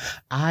 Okay.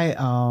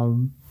 I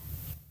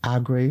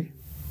agree.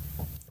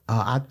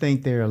 I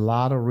think there are a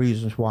lot of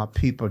reasons why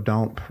people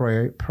don't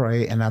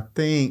pray. And I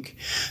think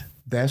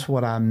that's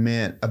what I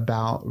meant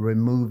about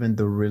removing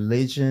the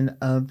religion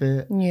of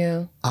it.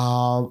 Yeah.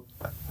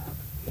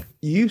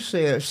 You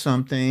said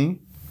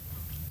something.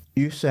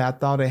 You said, I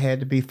thought it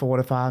had to be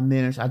 45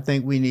 minutes. I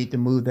think we need to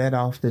move that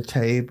off the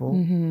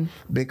table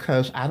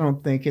because I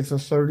don't think it's a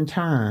certain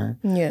time.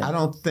 Yeah. I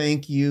don't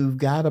think you've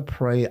got to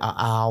pray an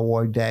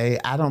hour a day.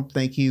 I don't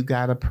think you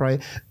got to pray.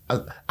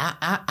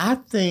 I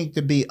think,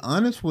 to be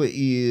honest with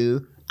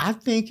you, I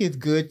think it's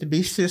good to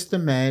be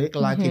systematic.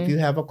 Like if you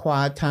have a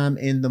quiet time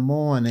in the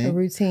morning. A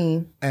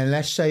routine. And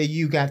let's say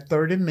you got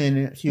 30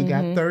 minutes. You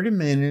got 30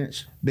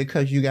 minutes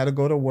because you got to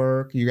go to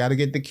work. You got to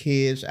get the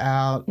kids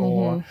out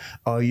or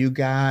you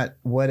got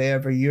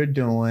whatever you're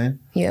doing.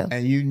 Yeah.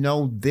 And you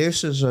know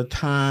this is a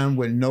time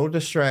with no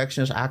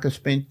distractions. I could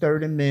spend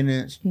 30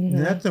 minutes.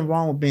 Nothing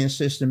wrong with being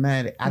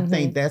systematic. I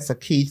think that's a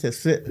key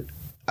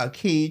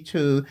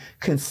to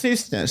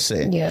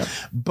consistency. Yeah.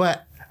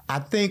 But I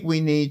think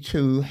we need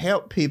to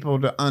help people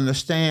to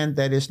understand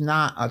that it's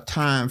not a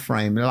time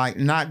frame. Like,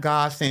 not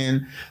God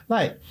saying,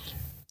 like,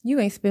 you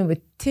ain't spend with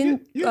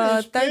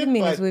 30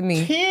 minutes with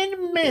me.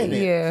 10 minutes.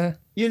 Yeah.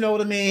 You know what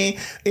I mean?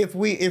 If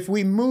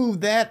we move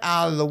that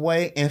out of the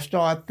way and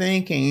start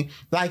thinking,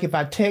 like if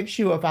I text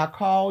you, if I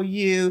call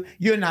you,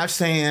 you're not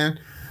saying,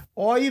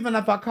 or even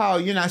if I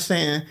call, you're not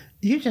saying,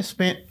 you just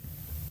spent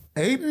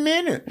 8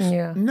 minutes.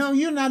 Yeah. No,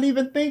 you're not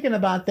even thinking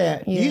about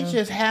that. Yeah. You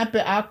just happy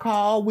I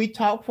called, we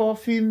talked for a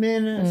few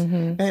minutes,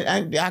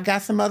 and I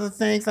got some other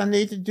things I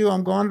need to do.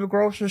 I'm going to the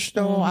grocery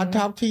store. I'll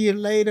talk to you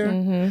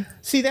later.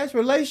 See, that's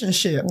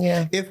relationship.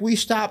 Yeah. If we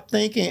stop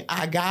thinking,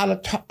 I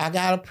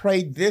gotta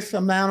pray this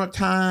amount of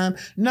time.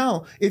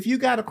 No, if you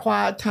got a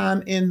quiet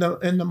time in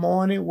the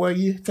morning where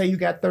you say you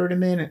got 30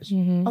 minutes,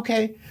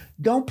 okay,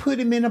 don't put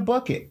him in a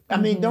bucket. I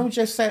mean, don't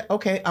just say,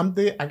 okay,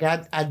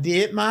 I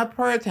did my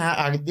prayer time.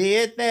 I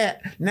did that.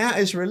 Now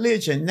it's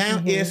religion.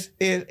 Now it's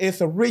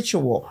a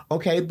ritual.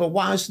 Okay, but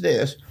watch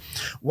this.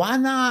 Why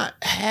not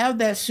have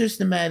that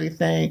systematic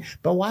thing,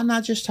 but why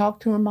not just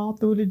talk to him all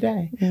through the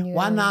day? Yeah.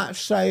 Why not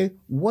say,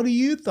 what do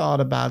you thought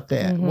about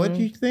that? What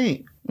do you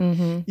think?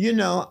 You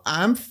know,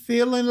 I'm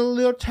feeling a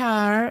little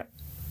tired.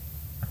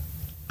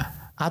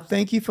 I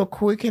thank you for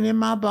quickening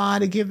my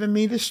body, giving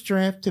me the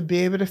strength to be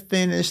able to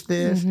finish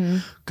this.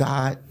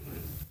 God,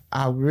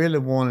 I really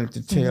wanted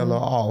to tell her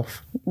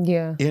off.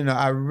 Yeah. You know,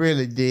 I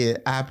really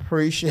did. I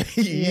appreciate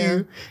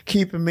you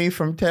keeping me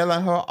from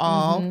telling her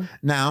off.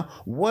 Now,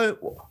 what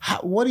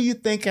do you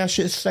think I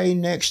should say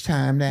next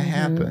time that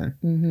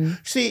happened?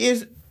 See,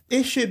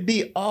 it should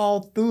be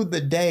all through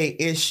the day.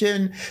 It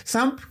shouldn't.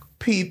 Some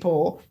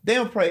people, they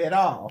don't pray at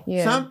all.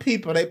 Yeah. Some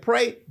people, they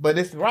pray, but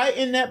it's right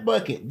in that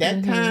bucket.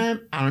 That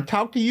time, I don't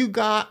talk to you,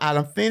 God. I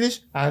don't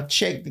finish. I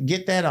check to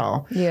get that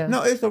off. Yeah.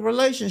 No, it's a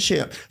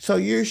relationship. So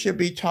you should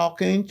be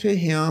talking to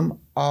him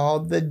all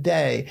the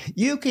day.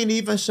 You can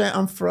even say,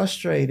 I'm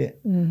frustrated.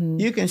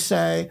 You can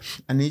say,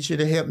 I need you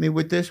to help me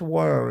with this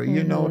worry.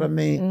 You know what I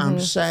mean? I'm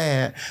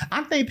sad.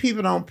 I think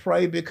people don't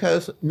pray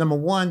because, number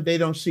one, they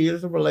don't see it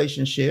as a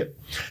relationship.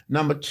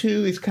 Number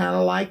two, it's kind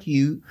of like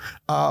you,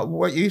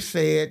 what you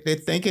said, they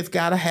think it's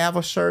got to have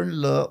a certain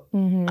look.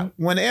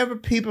 Whenever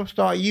people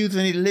start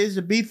using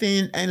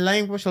Elizabethan and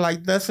language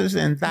like thuses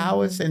and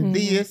thous and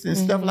thees and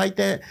stuff like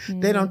that,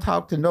 they don't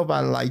talk to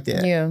nobody like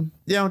that. Yeah.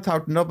 You don't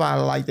talk to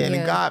nobody like that. Yeah.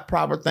 And God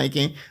probably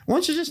thinking, why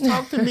don't you just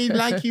talk to me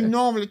like you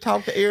normally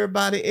talk to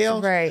everybody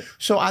else? Right.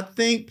 So I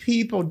think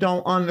people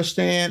don't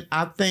understand.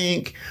 I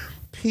think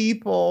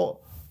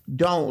people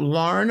don't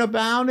learn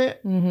about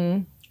it.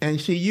 Mm-hmm. And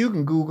see, you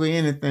can Google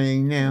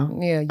anything now.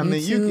 Yeah,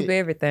 YouTube,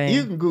 everything.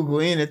 You can Google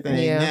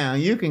anything now.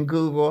 You can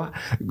Google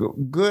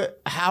good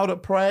how to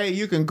pray.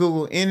 You can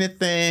Google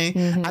anything.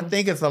 Mm-hmm. I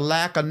think it's a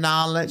lack of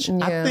knowledge. Yeah.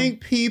 I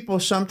think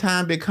people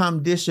sometimes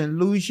become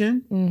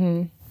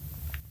disillusioned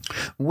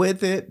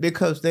with it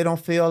because they don't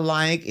feel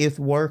like it's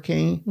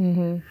working.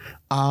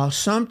 Mm-hmm.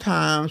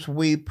 Sometimes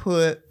we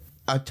put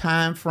a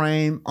time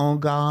frame on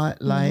God,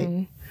 like,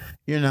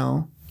 you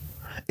know.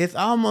 It's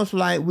almost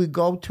like we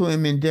go to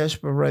him in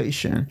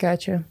desperation.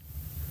 Gotcha.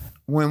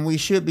 When we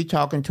should be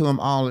talking to him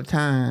all the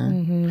time.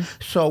 Mm-hmm.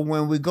 So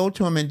when we go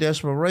to him in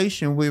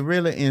desperation, we're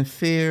really in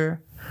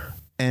fear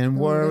and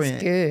worry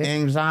and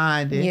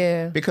anxiety.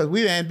 Yeah. Because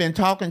we ain't been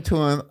talking to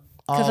him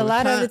because a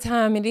lot of the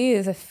time it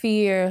is a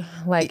fear,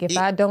 like if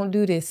I don't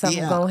do this,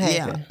 something's going to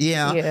happen.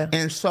 Yeah.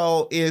 And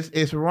so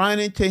it's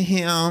running to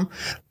him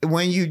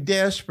when you're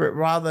desperate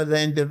rather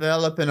than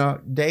developing a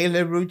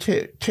daily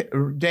routine,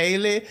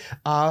 regular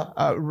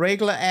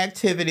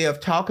activity of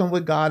talking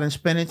with God and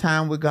spending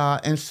time with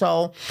God. And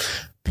so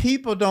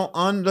people don't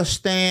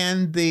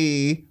understand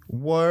the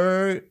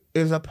word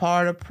is a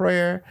part of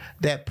prayer,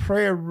 that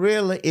prayer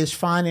really is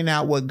finding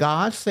out what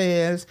God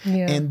says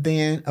and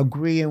then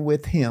agreeing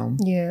with him.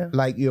 Yeah.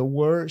 Like your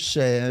word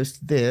says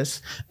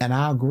this, and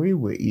I agree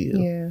with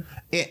you.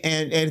 Yeah.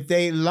 And if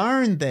they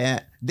learn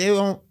that,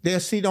 they'll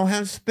have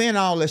to spend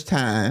all this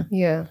time.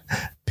 Yeah.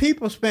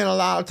 People spend a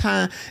lot of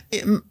time.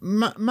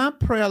 My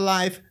prayer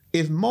life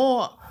is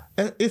more...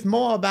 It's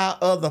more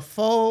about other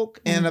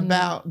folk and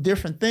about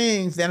different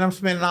things than I'm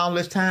spending all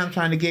this time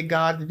trying to get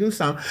God to do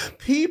something.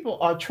 People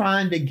are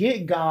trying to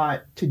get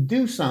God to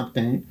do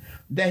something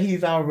that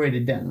he's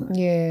already done.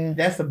 Yeah.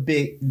 That's a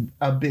big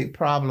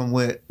problem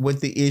with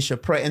the issue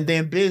of prayer. And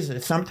then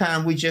business.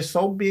 Sometimes we just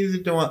so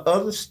busy doing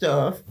other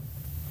stuff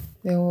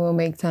then we'll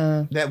make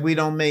time. That we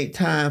don't make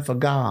time for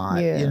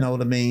God. Yeah. You know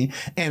what I mean?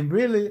 And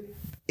really,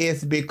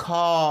 it's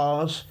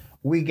because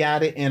we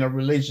got it in a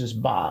religious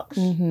box.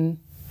 Mm-hmm.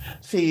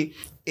 See,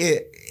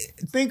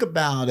 think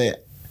about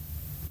it.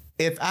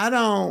 If I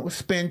don't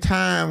spend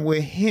time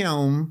with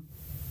him,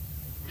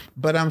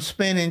 but I'm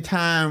spending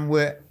time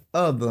with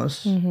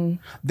others,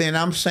 then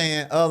I'm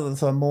saying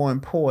others are more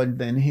important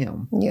than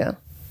him. Yeah.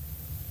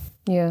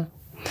 Yeah.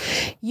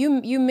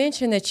 You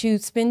mentioned that you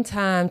spend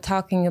time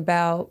talking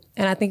about,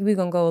 and I think we're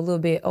going to go a little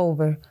bit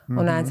over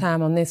on our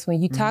time on this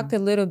one. You talked a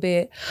little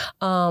bit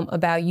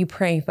about you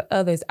praying for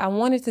others. I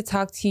wanted to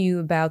talk to you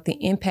about the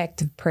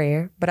impact of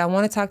prayer, but I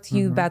want to talk to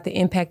you about the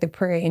impact of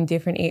prayer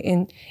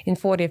in in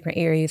 4 different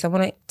areas. I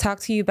want to talk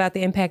to you about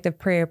the impact of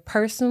prayer,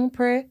 personal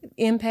prayer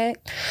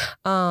impact,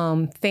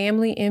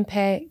 family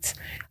impact,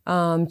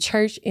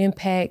 church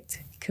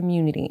impact,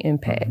 community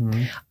impact.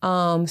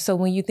 So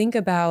when you think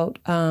about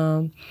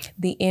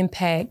the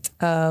impact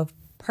of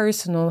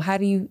personal, how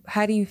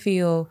do you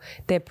feel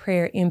that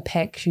prayer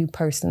impacts you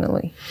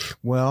personally?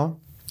 Well,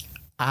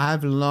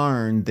 I've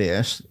learned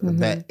this,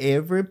 that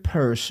every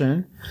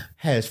person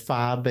has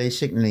 5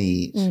 basic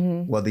needs,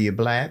 whether you're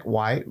black,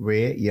 white,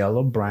 red,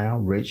 yellow,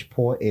 brown, rich,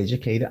 poor,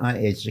 educated,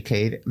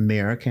 uneducated,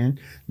 American,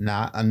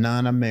 not a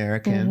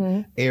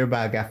non-American.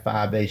 Everybody got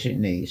 5 basic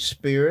needs.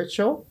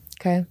 Spiritual.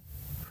 Okay.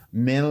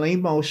 Mentally,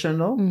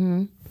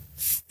 emotional,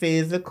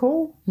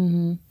 physical,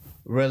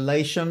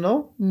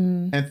 relational,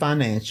 and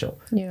financial.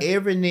 Yeah.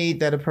 Every need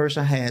that a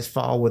person has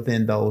fall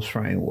within those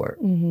frameworks.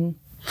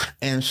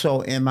 And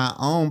so in my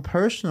own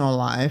personal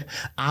life,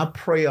 I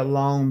pray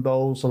along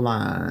those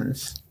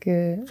lines.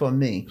 Good. For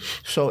me.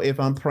 So if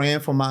I'm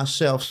praying for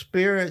myself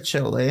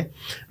spiritually,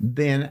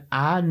 then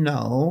I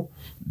know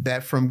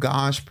that from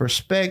God's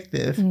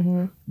perspective,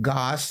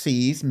 God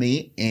sees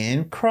me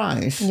in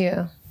Christ.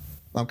 Yeah.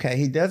 Okay,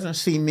 he doesn't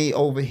see me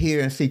over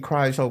here and see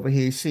Christ over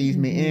here. He sees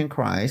me in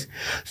Christ.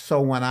 So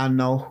when I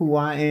know who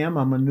I am,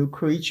 I'm a new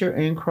creature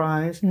in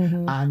Christ.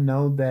 I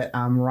know that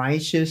I'm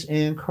righteous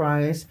in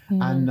Christ.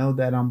 I know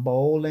that I'm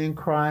bold in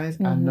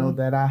Christ. I know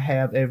that I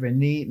have every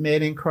need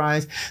met in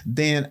Christ.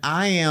 Then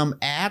I am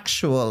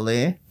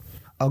actually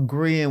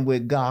agreeing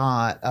with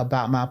God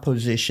about my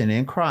position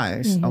in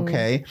Christ.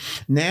 Okay,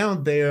 now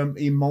there are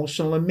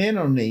emotional and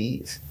mental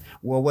needs.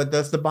 Well, what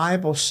does the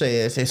Bible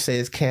says? It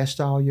says, cast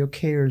all your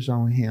cares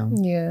on him.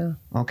 Yeah.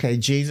 Okay.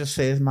 Jesus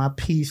says, my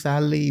peace I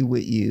leave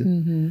with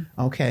you.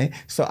 Okay.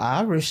 So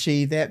I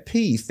receive that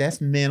peace. That's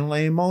mental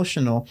and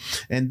emotional.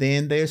 And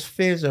then there's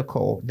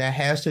physical. That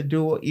has to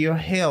do with your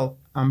health.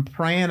 I'm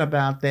praying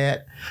about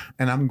that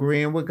and I'm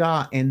agreeing with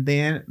God. And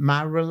then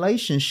my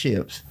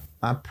relationships.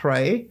 I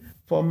pray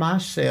for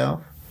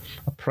myself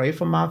I pray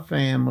for my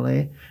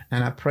family,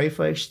 and I pray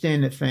for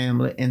extended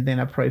family, and then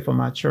I pray for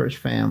my church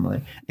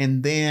family.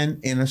 And then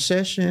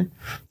intercession.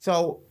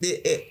 So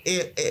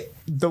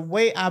the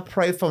way I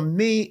pray for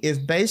me is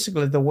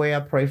basically the way I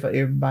pray for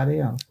everybody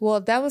else.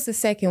 Well, that was the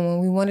second one.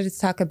 We wanted to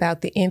talk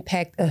about the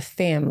impact of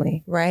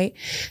family, right?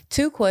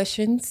 2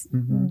 questions.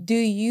 Do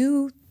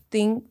you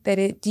think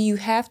that do you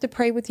have to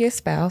pray with your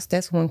spouse?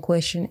 That's one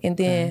question. And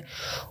then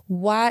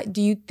why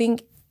do you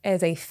think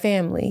as a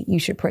family you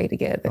should pray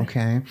together?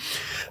 Okay.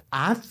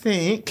 I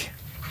think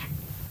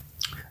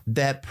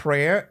that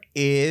prayer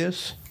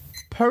is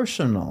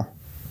personal.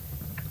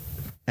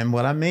 And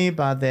what I mean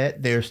by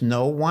that, there's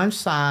no one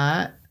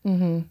size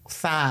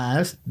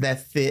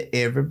that fit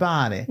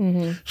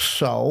everybody.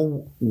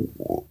 So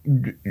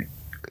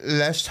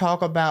let's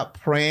talk about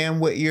praying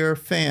with your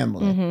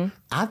family.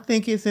 I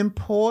think it's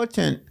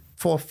important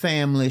for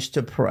families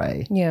to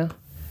pray. Yeah.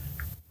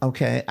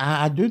 Okay,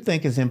 I do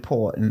think it's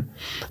important.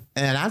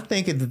 And I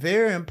think it's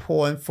very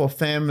important for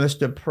families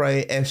to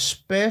pray,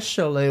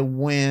 especially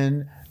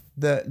when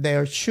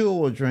there are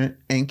children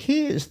and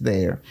kids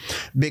there,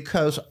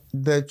 because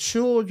the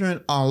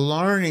children are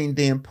learning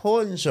the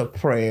importance of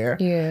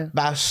prayer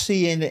by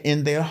seeing it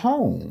in their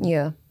home.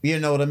 Yeah. You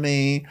know what I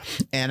mean?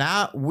 And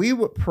we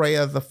would pray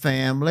as a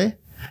family.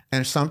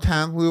 And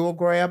sometimes we will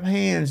grab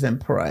hands and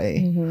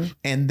pray.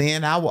 And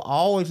then I will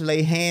always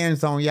lay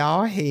hands on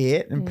y'all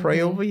head and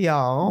pray over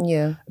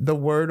y'all, the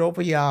word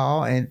over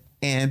y'all,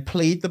 and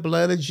plead the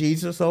blood of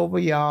Jesus over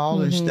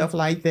y'all and stuff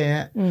like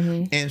that.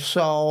 And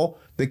so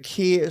the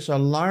kids are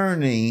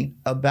learning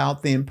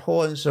about the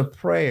importance of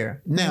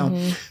prayer. Now,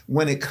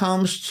 when it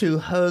comes to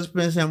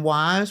husbands and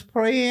wives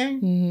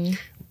praying,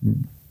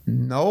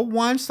 no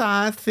one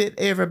size fit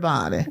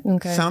everybody.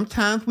 Okay.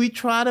 Sometimes we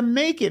try to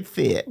make it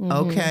fit.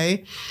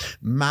 Okay.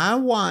 My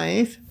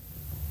wife,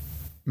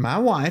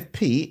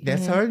 Pete,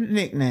 that's her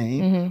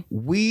nickname.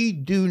 We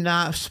do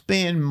not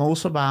spend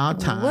most of our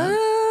time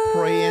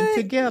praying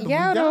together.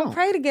 Y'all don't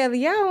pray together.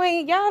 Y'all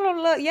ain't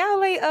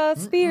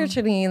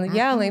spiritually.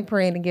 Y'all ain't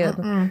praying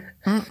together.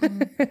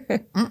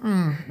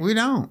 We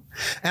don't.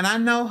 And I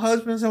know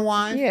husbands and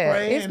wives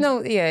pray. It's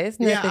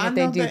nothing that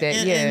they do that.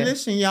 And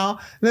listen, y'all.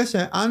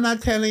 Listen, I'm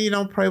not telling you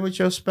don't pray with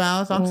your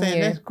spouse. I'm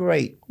saying that's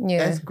great.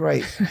 That's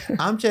great.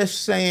 I'm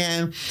just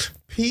saying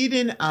Pete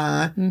and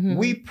I,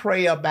 we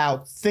pray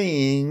about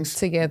things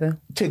together.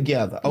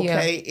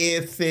 Okay.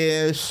 If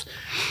there's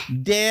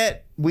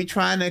debt, we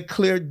trying to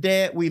clear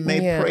debt, we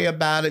may pray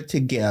about it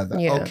together.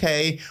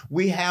 Okay.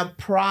 We have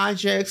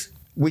projects.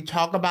 We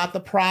talk about the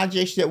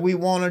projects that we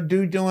want to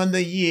do during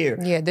the year.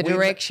 Yeah, the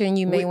direction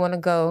you may want to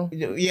go.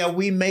 Yeah,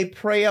 we may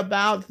pray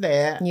about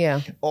that.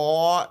 Yeah.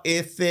 Or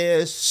if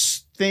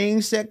there's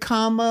things that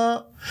come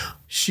up,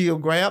 she'll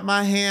grab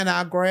my hand,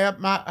 I'll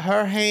grab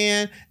her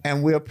hand,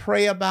 and we'll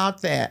pray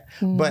about that.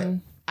 But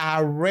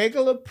our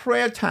regular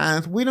prayer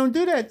times, we don't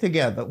do that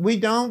together. We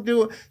don't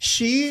do it.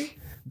 She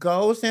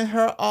goes in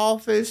her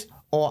office,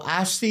 or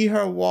I see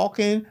her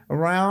walking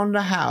around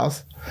the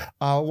house,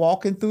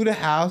 walking through the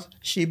house,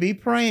 she be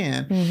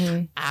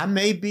praying. I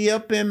may be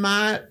up in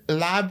my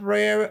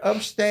library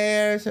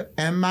upstairs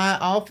and my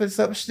office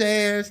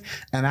upstairs,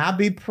 and I'll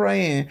be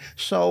praying.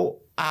 So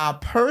our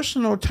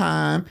personal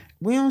time,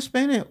 we don't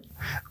spend it.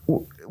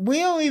 We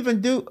don't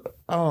even do.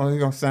 Oh, it's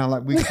gonna sound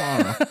like we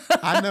carnal.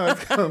 I know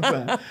it's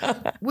gonna.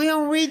 We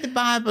don't read the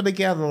Bible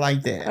together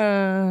like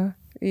that.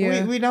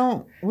 Yeah. We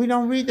don't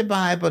read the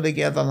Bible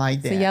together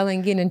like that. So y'all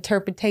ain't getting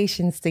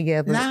interpretations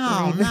together.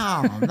 No.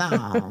 Now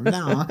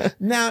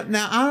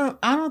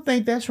I don't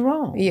think that's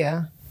wrong.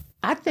 Yeah.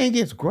 I think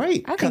it's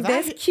great. I think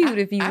that's cute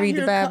if you read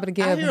the Bible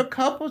together. I hear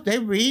couples, they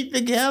read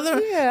together.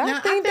 Yeah,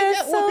 I think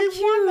that would be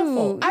cute.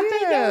 Wonderful. I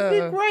think that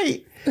would be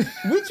great.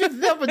 We just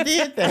never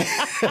did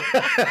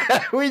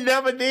that. We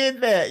never did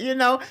that. You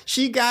know,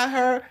 she got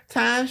her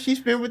time she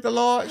spent with the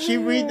Lord. She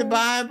read the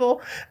Bible.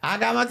 I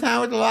got my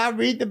time with the Lord. I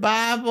read the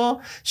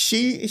Bible.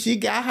 She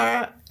got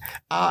her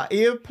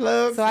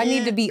earplugs. So I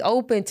need to be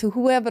open to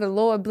whoever the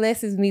Lord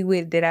blesses me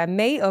with, that I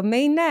may or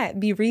may not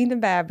be reading the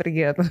Bible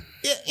together.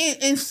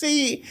 And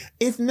see,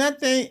 it's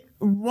nothing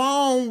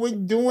wrong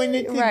with doing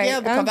it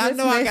together. Because I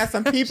know I got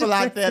some people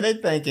out there, they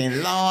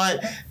thinking, Lord,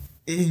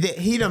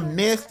 he done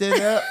messed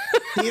it up.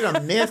 He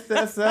done messed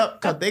us up,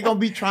 because they're going to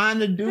be trying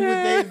to do what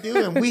they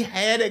do. And we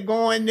had it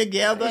going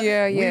together.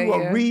 We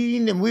were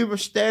reading and we were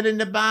studying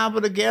the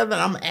Bible together.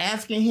 And I'm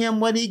asking him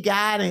what he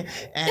got. And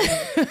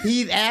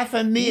he's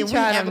asking me. You and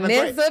trying to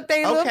mess up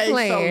their little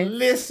plan. Okay, so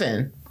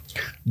listen.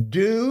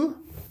 Do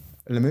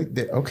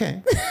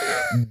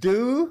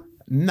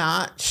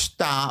not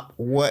stop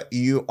what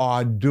you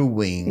are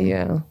doing.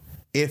 Yeah.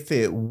 If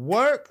it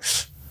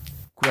works,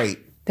 great.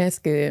 That's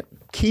good.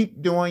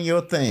 Keep doing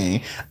your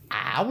thing.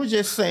 I was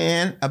just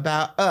saying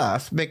about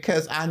us,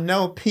 because I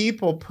know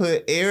people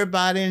put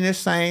everybody in the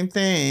same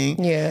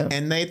thing. Yeah.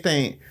 And they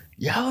think,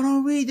 y'all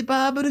don't read the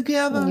Bible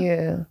together.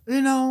 Yeah.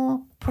 You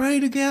know, pray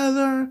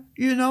together.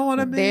 You know what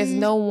I mean? There's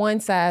no one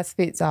size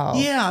fits all.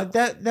 Yeah.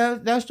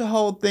 That's the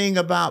whole thing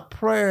about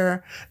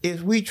prayer,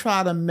 is we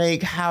try to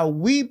make how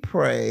we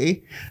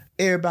pray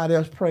everybody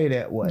else pray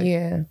that way.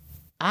 Yeah.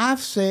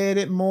 I've said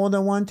it more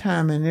than one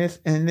time in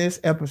this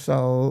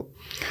episode.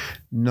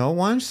 No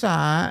one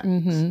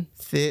side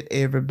fit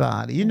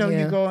everybody. You know,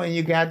 you go and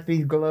you got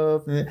these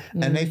gloves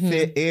and they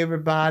fit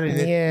everybody.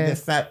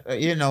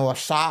 You know,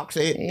 socks.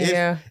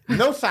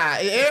 No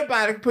side.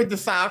 Everybody put the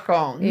sock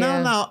on.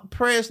 Yeah. No.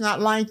 Prayer's not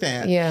like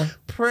that. Yeah.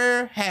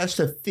 Prayer has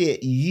to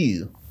fit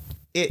you.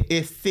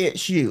 It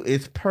fits you.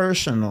 It's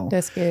personal.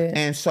 That's good.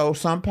 And so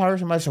some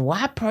person might say, well,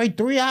 I pray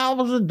 3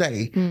 hours a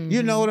day.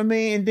 You know what I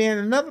mean? And then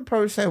another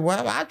person say,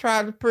 well, I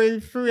tried to pray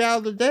 3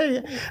 hours a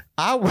day.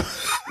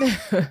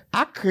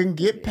 I couldn't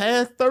get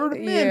past 30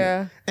 minutes.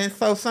 Yeah. And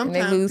so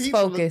sometimes and they lose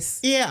focus.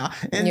 Yeah.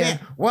 And then,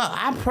 well,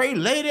 I pray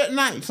late at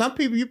night. Some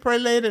people, you pray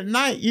late at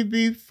night, you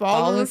be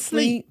falling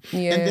asleep.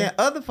 Yeah. And then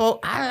other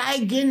folk, I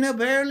like getting up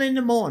early in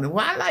the morning.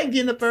 Well, I like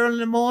getting up early in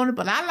the morning,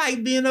 but I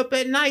like being up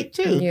at night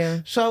too. Yeah.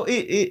 So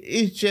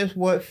it's just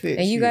what fits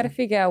and you got to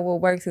figure out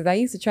what works. Because I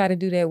used to try to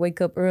do that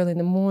wake up early in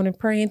the morning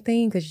praying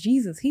thing. Because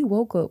Jesus, he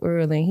woke up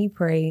early and he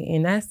prayed.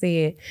 And I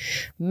said,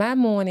 my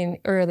morning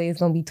early is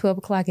going to be 12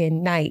 o'clock at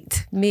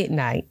night,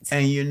 midnight.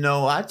 And you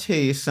know, I tell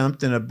you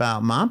something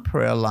about my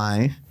prayer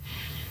life.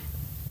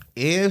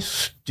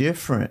 It's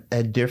different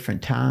at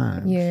different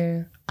times.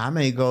 Yeah. I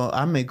may go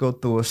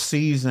through a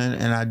season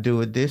and I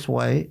do it this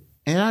way.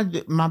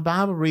 And my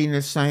Bible reading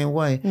the same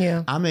way.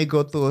 Yeah. I may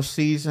go through a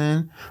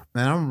season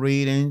and I'm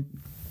reading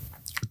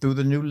through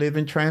the New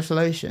Living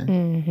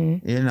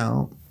Translation, you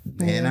know,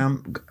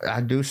 and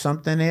I do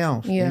something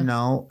else, you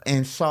know.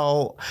 And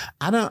so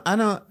I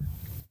don't,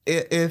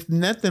 if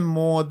nothing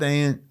more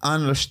than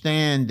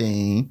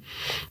understanding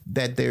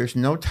that there's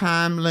no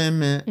time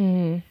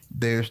limit,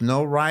 there's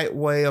no right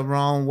way or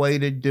wrong way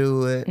to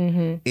do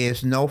it.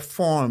 There's no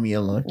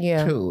formula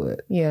to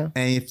it. Yeah.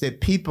 And if the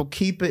people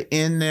keep it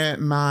in their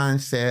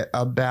mindset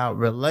about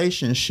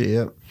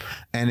relationship,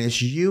 and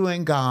it's you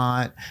and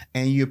God,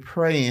 and you're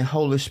praying,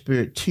 Holy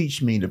Spirit,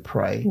 teach me to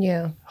pray.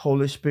 Yeah.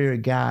 Holy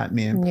Spirit, guide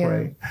me and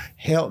pray.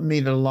 Help me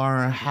to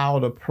learn how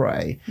to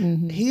pray.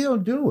 He'll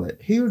do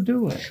it. He'll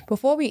do it.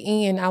 Before we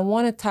end, I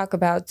want to talk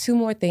about 2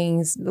 more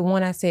things. The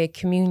one I said,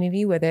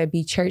 community, whether it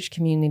be church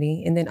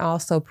community, and then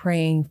also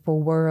praying for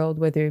world,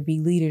 whether it be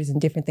leaders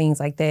and different things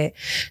like that.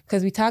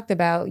 Because we talked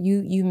about,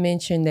 you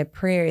mentioned that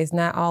prayer is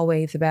not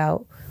always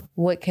about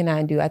what can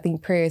I do? I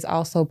think prayer is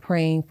also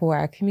praying for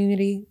our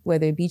community,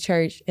 whether it be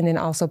church, and then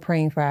also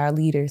praying for our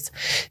leaders.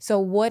 So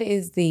what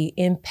is the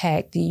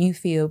impact do you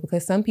feel?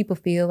 Because some people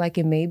feel like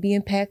it may be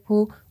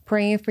impactful.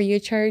 Praying for your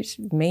church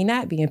may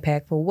not be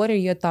impactful. What are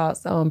your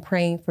thoughts on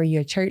praying for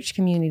your church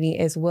community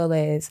as well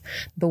as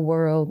the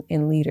world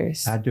and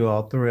leaders? I do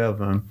all 3 of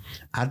them.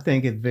 I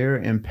think it's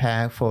very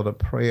impactful to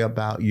pray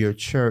about your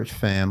church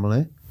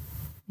family.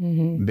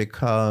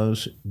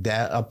 Because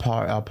that a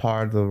part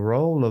of the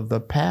role of the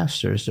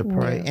pastors to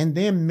pray, and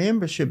then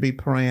members should be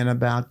praying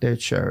about their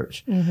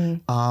church,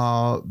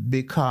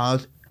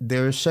 because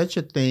there is such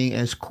a thing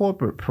as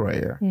corporate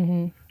prayer.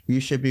 You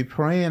should be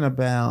praying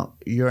about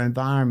your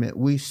environment.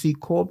 We see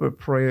corporate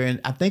prayer, and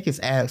I think it's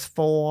Acts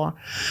 4.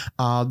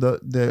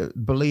 The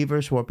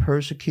believers were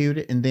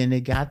persecuted, and then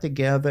they got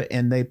together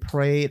and they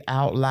prayed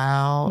out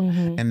loud.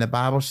 And the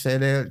Bible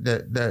said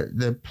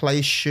the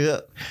place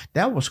shook.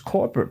 That was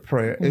corporate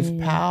prayer. It's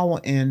power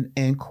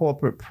in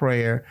corporate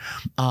prayer.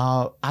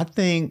 I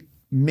think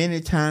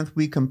many times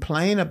we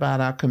complain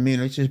about our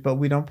communities, but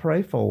we don't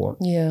pray for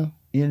it. Yeah.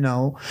 You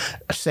know,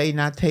 Satan,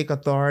 I take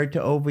authority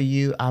over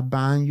you. I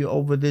bind you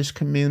over this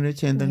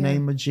community in the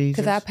name of Jesus.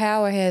 Because our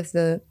power has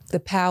the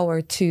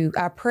power to,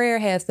 our prayer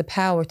has the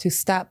power to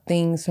stop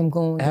things from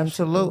going.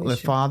 Absolutely.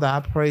 Father, I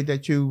pray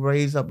that you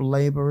raise up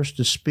laborers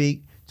to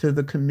speak to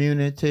the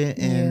community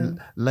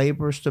and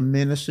laborers to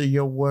minister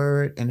your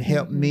word and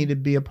help me to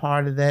be a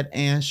part of that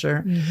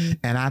answer.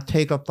 And I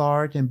take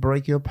authority and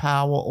break your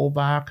power over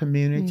our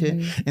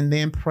community. And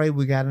then pray.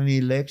 We got an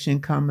election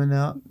coming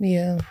up.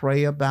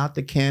 Pray about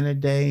the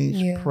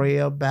candidates. Pray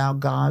about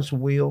God's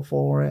will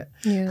for it.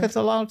 Because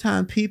a lot of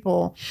times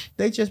people,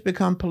 they just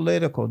become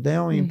political. They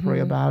don't even pray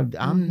about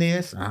I'm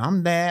this,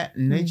 I'm that,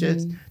 and they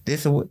just they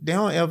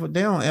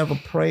don't ever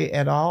pray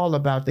at all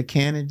about the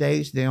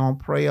candidates. They don't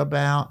pray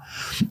about.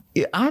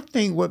 I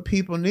think what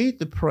people need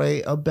to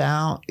pray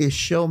about is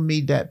show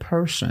me that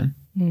person.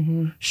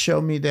 Show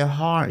me their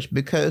hearts.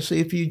 Because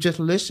if you just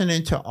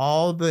listening to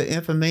all the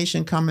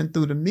information coming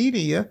through the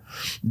media,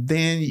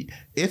 then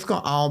it's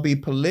going to all be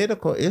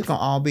political. It's going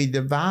to all be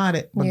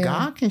divided. But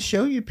God can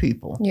show you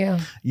people.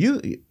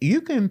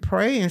 You can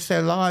pray and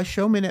say, Lord,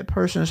 show me that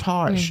person's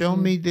heart. Show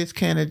me this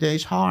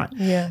candidate's heart.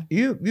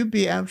 You'd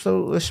be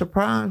absolutely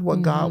surprised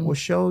what God will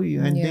show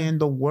you. And then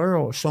the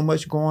world, so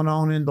much going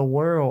on in the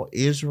world.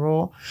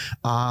 Israel,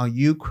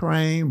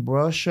 Ukraine,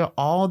 Russia,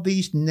 all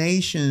these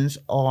nations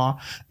are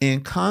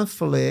in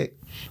conflict,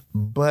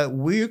 but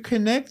we're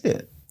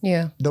connected.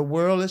 Yeah. The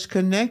world is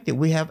connected.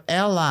 We have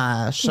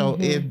allies. So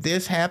if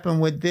this happened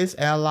with this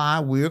ally,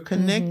 we're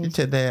connected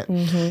to that.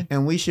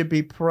 And we should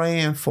be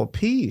praying for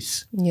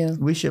peace. Yeah.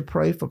 We should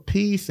pray for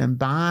peace and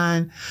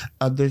bind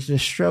the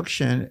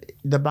destruction.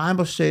 The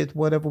Bible says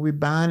whatever we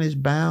bind is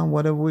bound,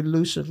 whatever we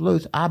loose is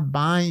loose. I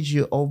bind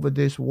you over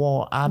this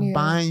war. I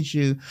bind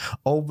you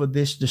over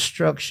this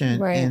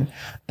destruction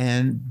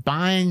and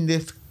bind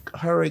this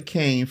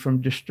hurricane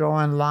from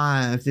destroying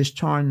lives, this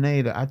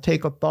tornado. I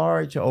take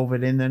authority over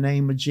it in the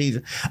name of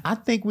Jesus. I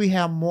think we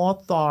have more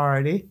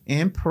authority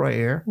in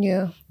prayer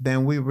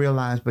than we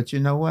realize. But you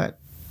know what?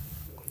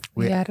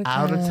 We're out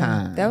of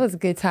time. That was a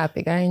good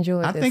topic. I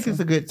enjoyed it. I think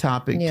it's a good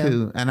topic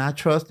too. And I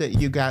trust that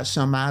you got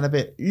some out of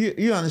it.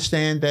 You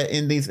understand that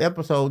in these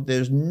episodes,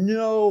 there's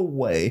no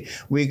way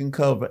we can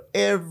cover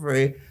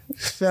every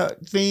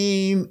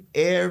theme,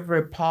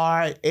 every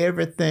part,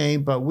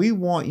 everything, but we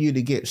want you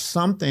to get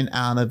something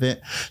out of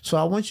it. So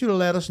I want you to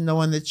let us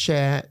know in the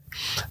chat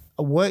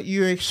what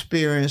you're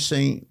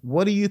experiencing.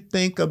 What do you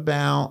think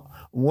about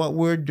what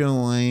we're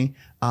doing?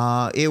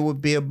 It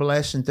would be a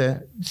blessing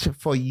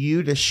for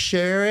you to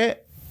share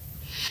it.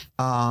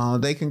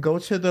 They can go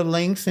to the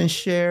links and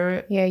share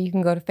it. Yeah, you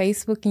can go to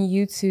Facebook and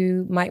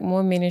YouTube, Mike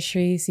Moore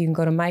Ministries. You can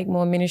go to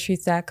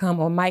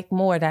MikeMooreMinistries.com or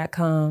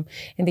MikeMoore.com.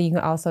 And then you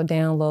can also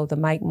download the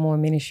Mike Moore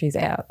Ministries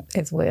app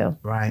as well.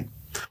 Right.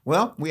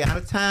 Well, we're out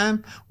of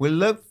time. We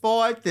look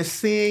forward to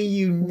seeing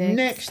you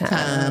next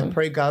time.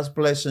 Pray God's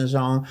blessings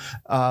on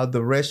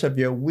the rest of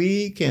your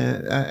week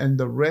and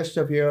the rest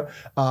of your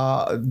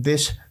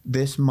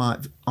this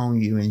month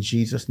on you. In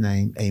Jesus'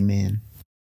 name, amen.